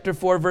in chapter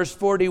 4, verse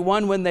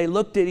 41, when they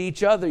looked at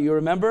each other, you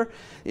remember,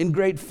 in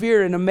great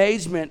fear and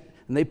amazement.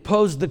 And they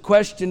posed the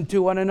question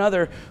to one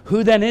another,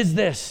 "Who then is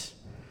this,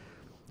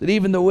 that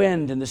even the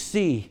wind and the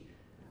sea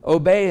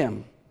obey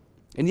him?"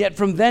 And yet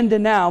from then to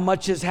now,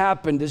 much has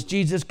happened as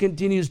Jesus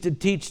continues to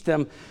teach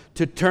them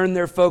to turn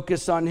their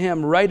focus on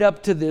him, right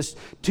up to this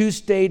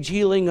 2-stage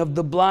healing of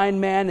the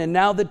blind man. And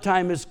now the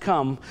time has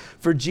come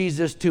for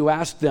Jesus to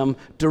ask them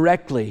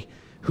directly,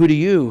 "Who do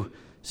you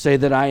say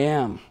that I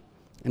am?"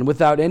 And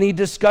without any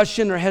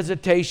discussion or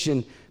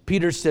hesitation,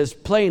 Peter says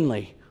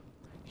plainly,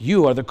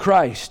 "You are the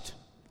Christ."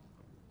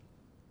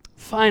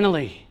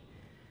 Finally,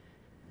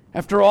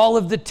 after all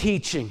of the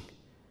teaching,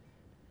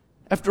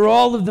 after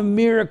all of the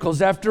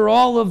miracles, after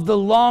all of the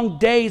long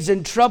days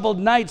and troubled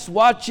nights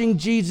watching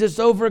Jesus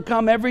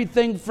overcome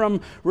everything from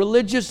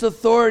religious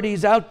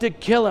authorities out to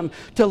kill him,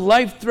 to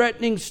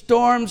life-threatening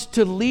storms,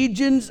 to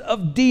legions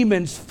of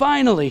demons,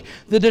 finally,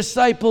 the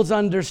disciples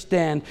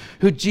understand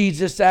who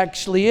Jesus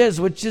actually is,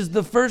 which is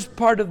the first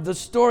part of the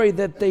story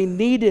that they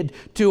needed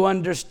to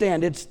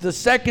understand. It's the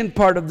second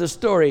part of the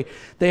story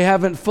they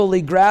haven't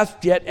fully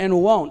grasped yet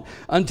and won't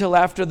until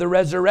after the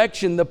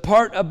resurrection, the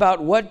part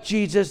about what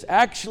Jesus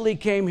actually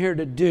came here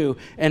to do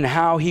and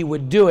how he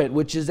would do it,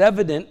 which is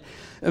evident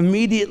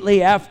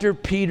immediately after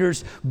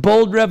Peter's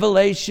bold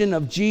revelation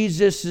of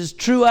Jesus'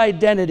 true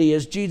identity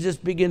as Jesus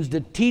begins to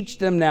teach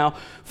them now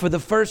for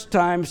the first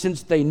time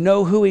since they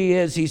know who he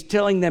is. He's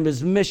telling them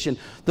his mission,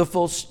 the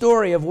full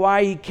story of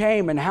why he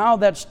came and how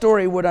that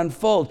story would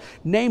unfold,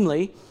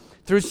 namely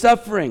through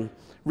suffering,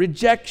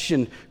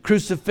 rejection,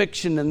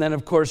 crucifixion, and then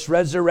of course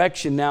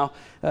resurrection. Now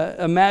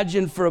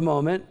imagine for a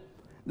moment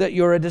that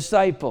you're a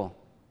disciple.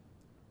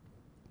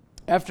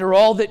 After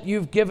all that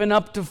you've given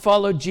up to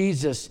follow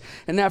Jesus,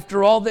 and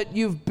after all that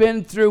you've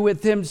been through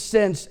with him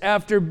since,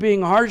 after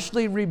being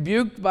harshly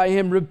rebuked by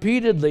him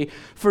repeatedly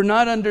for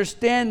not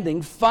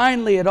understanding,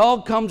 finally it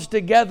all comes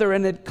together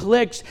and it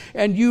clicks,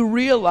 and you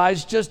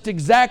realize just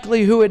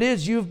exactly who it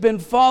is you've been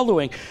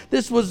following.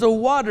 This was a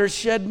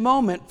watershed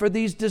moment for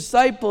these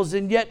disciples,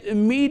 and yet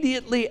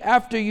immediately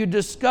after you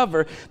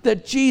discover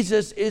that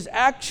Jesus is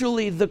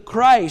actually the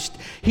Christ,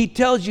 he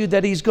tells you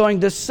that he's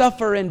going to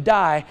suffer and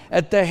die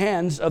at the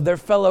hands of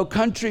their fellow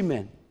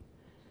countrymen.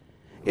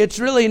 It's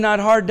really not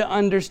hard to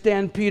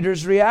understand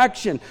Peter's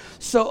reaction.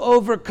 So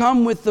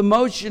overcome with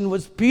emotion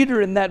was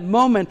Peter in that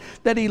moment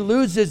that he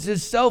loses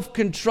his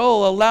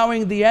self-control,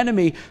 allowing the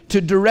enemy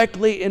to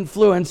directly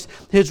influence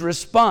his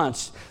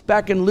response.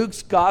 Back in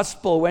Luke's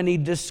gospel, when he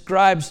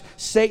describes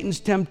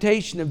Satan's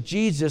temptation of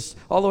Jesus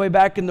all the way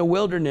back in the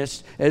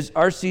wilderness, as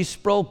R.C.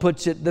 Sproul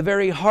puts it, the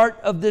very heart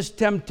of this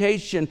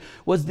temptation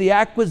was the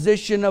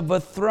acquisition of a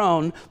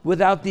throne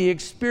without the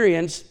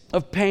experience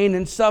of pain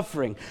and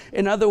suffering.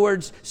 In other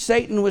words,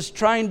 Satan was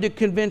trying to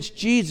convince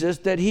Jesus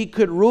that he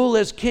could rule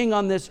as king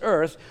on this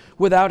earth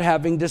without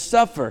having to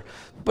suffer.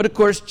 But of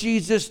course,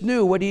 Jesus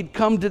knew what he'd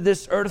come to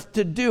this earth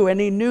to do, and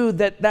he knew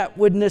that that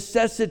would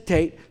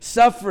necessitate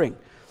suffering.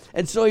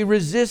 And so he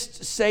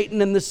resists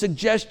Satan and the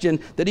suggestion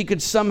that he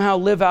could somehow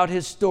live out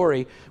his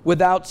story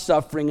without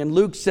suffering. And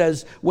Luke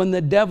says, when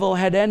the devil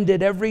had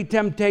ended every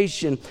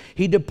temptation,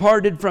 he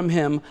departed from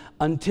him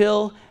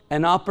until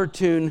an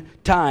opportune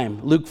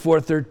time. Luke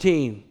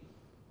 4:13.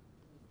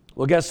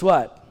 Well, guess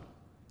what?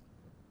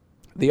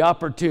 The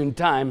opportune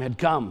time had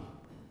come.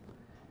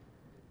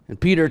 And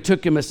Peter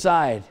took him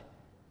aside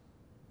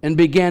and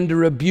began to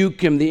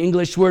rebuke him. The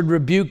English word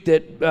rebuke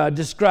that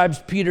describes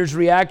Peter's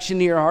reaction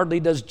here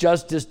hardly does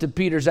justice to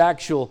Peter's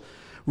actual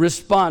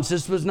response.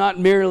 This was not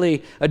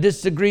merely a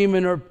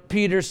disagreement or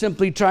Peter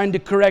simply trying to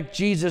correct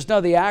Jesus.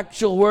 No, the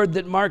actual word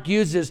that Mark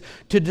uses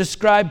to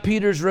describe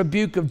Peter's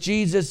rebuke of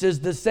Jesus is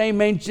the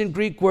same ancient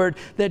Greek word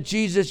that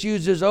Jesus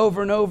uses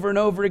over and over and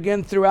over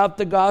again throughout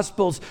the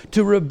Gospels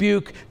to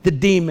rebuke the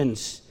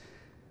demons.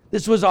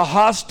 This was a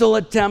hostile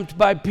attempt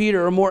by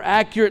Peter, or more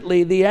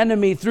accurately, the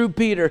enemy through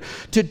Peter,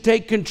 to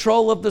take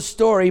control of the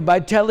story by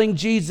telling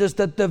Jesus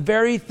that the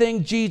very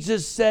thing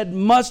Jesus said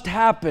must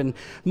happen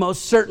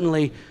most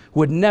certainly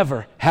would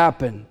never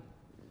happen.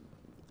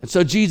 And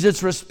so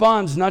Jesus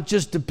responds not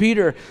just to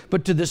Peter,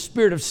 but to the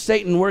spirit of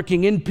Satan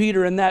working in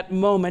Peter in that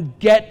moment.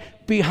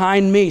 Get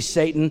behind me,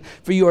 Satan,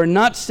 for you are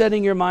not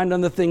setting your mind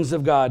on the things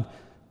of God,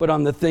 but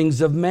on the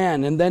things of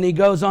man. And then he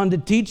goes on to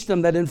teach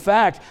them that in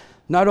fact,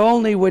 not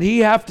only would he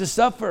have to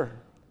suffer,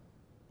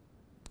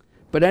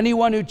 but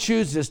anyone who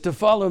chooses to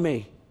follow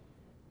me,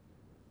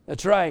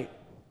 that's right,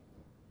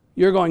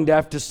 you're going to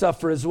have to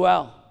suffer as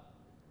well.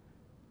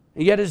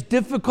 And yet as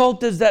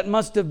difficult as that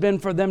must have been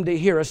for them to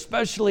hear,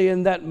 especially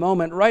in that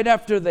moment, right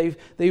after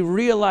they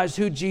realize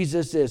who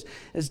Jesus is,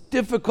 as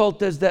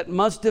difficult as that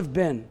must have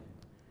been,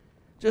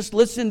 just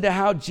listen to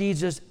how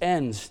Jesus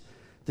ends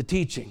the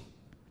teaching.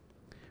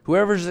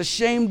 Whoever is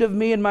ashamed of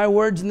me and my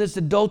words in this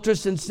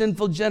adulterous and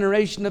sinful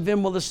generation, of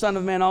him will the Son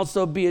of Man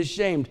also be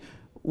ashamed.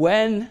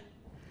 When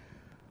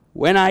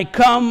I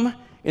come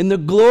in the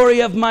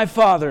glory of my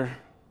Father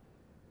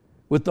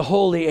with the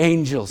holy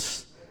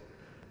angels.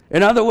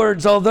 In other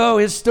words, although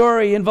his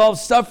story involves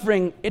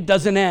suffering, it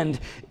doesn't end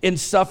in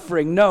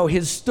suffering. No,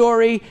 his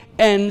story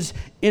ends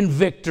in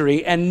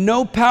victory. And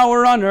no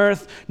power on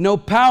earth, no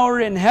power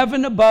in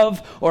heaven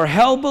above or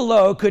hell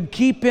below could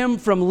keep him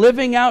from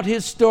living out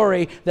his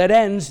story that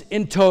ends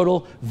in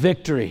total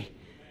victory.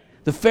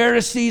 The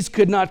Pharisees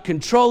could not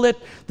control it,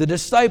 the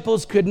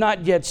disciples could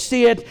not yet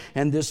see it,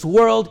 and this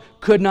world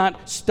could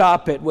not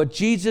stop it. What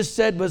Jesus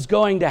said was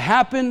going to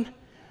happen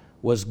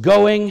was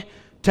going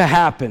to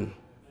happen.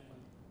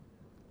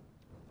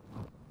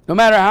 No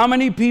matter how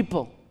many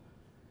people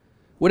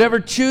would ever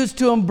choose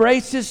to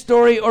embrace his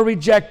story or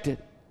reject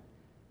it,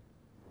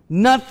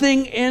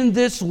 nothing in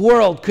this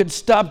world could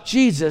stop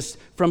Jesus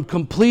from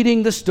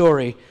completing the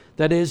story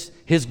that is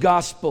his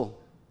gospel,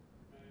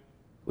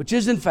 which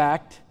is in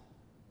fact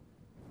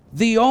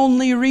the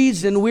only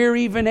reason we're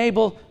even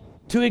able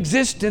to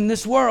exist in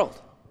this world.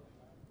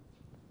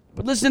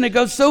 But listen, it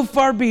goes so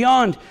far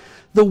beyond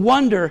the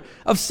wonder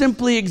of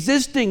simply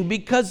existing,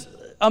 because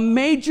a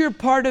major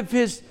part of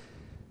his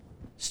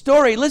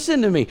story,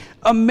 listen to me,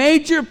 a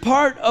major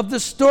part of the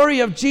story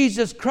of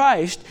Jesus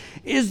Christ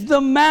is the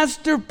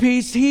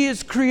masterpiece he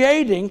is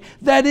creating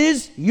that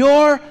is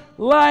your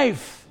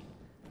life.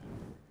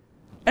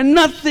 And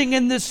nothing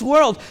in this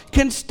world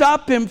can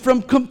stop him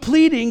from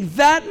completing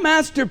that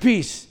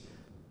masterpiece.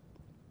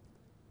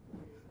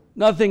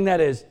 Nothing, that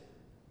is,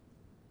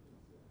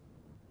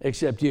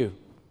 except you.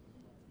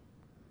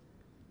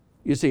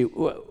 You see,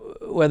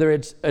 whether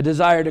it's a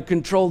desire to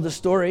control the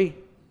story,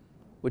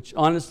 which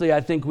honestly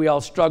I think we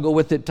all struggle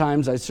with at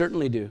times, I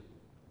certainly do.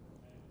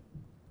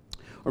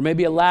 Or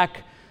maybe a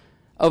lack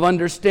of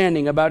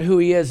understanding about who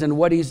he is and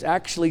what he's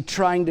actually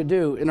trying to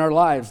do in our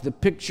lives, the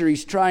picture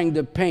he's trying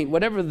to paint,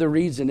 whatever the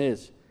reason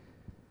is.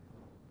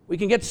 We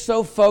can get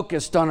so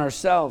focused on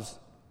ourselves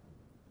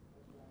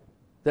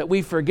that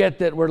we forget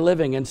that we're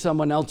living in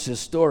someone else's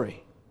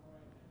story.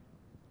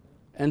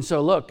 And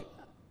so look,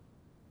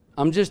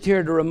 I'm just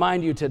here to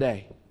remind you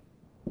today,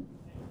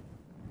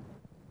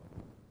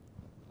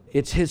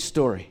 it's his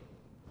story.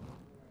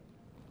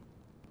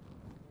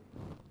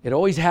 It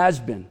always has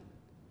been.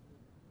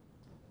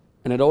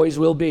 And it always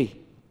will be.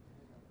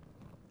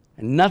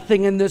 And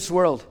nothing in this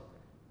world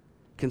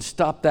can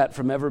stop that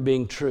from ever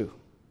being true.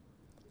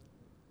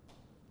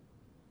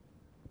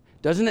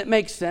 Doesn't it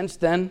make sense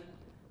then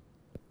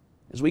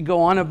As we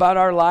go on about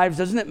our lives,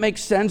 doesn't it make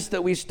sense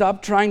that we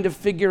stop trying to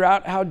figure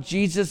out how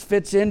Jesus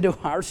fits into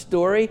our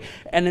story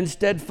and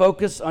instead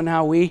focus on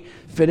how we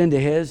fit into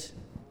his?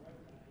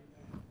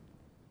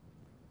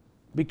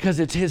 Because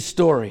it's his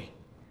story.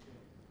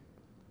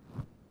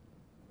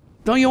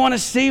 Don't you want to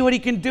see what he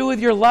can do with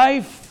your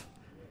life?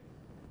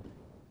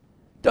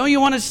 Don't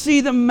you want to see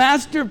the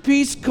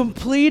masterpiece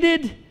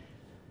completed?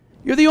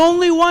 You're the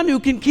only one who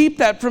can keep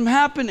that from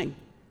happening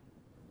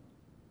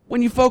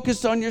when you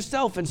focus on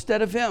yourself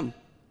instead of him.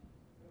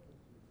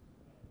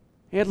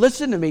 And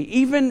listen to me,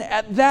 even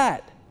at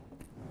that,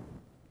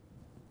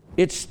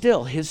 it's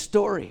still his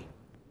story.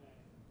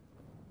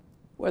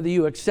 Whether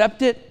you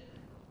accept it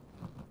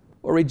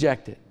or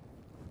reject it.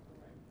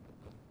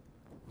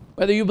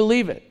 Whether you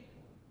believe it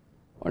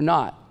or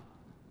not.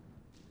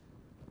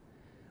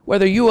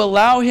 Whether you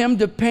allow him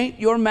to paint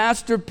your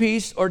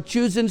masterpiece or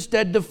choose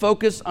instead to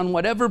focus on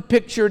whatever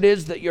picture it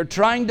is that you're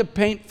trying to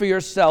paint for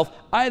yourself,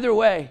 either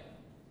way,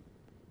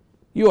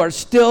 you are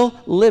still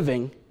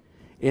living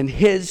in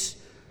his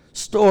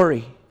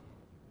story.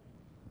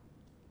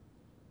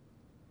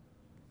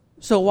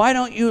 So why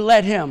don't you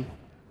let him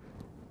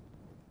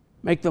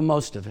make the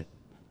most of it?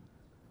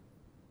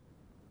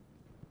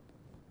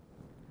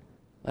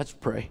 Let's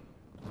pray.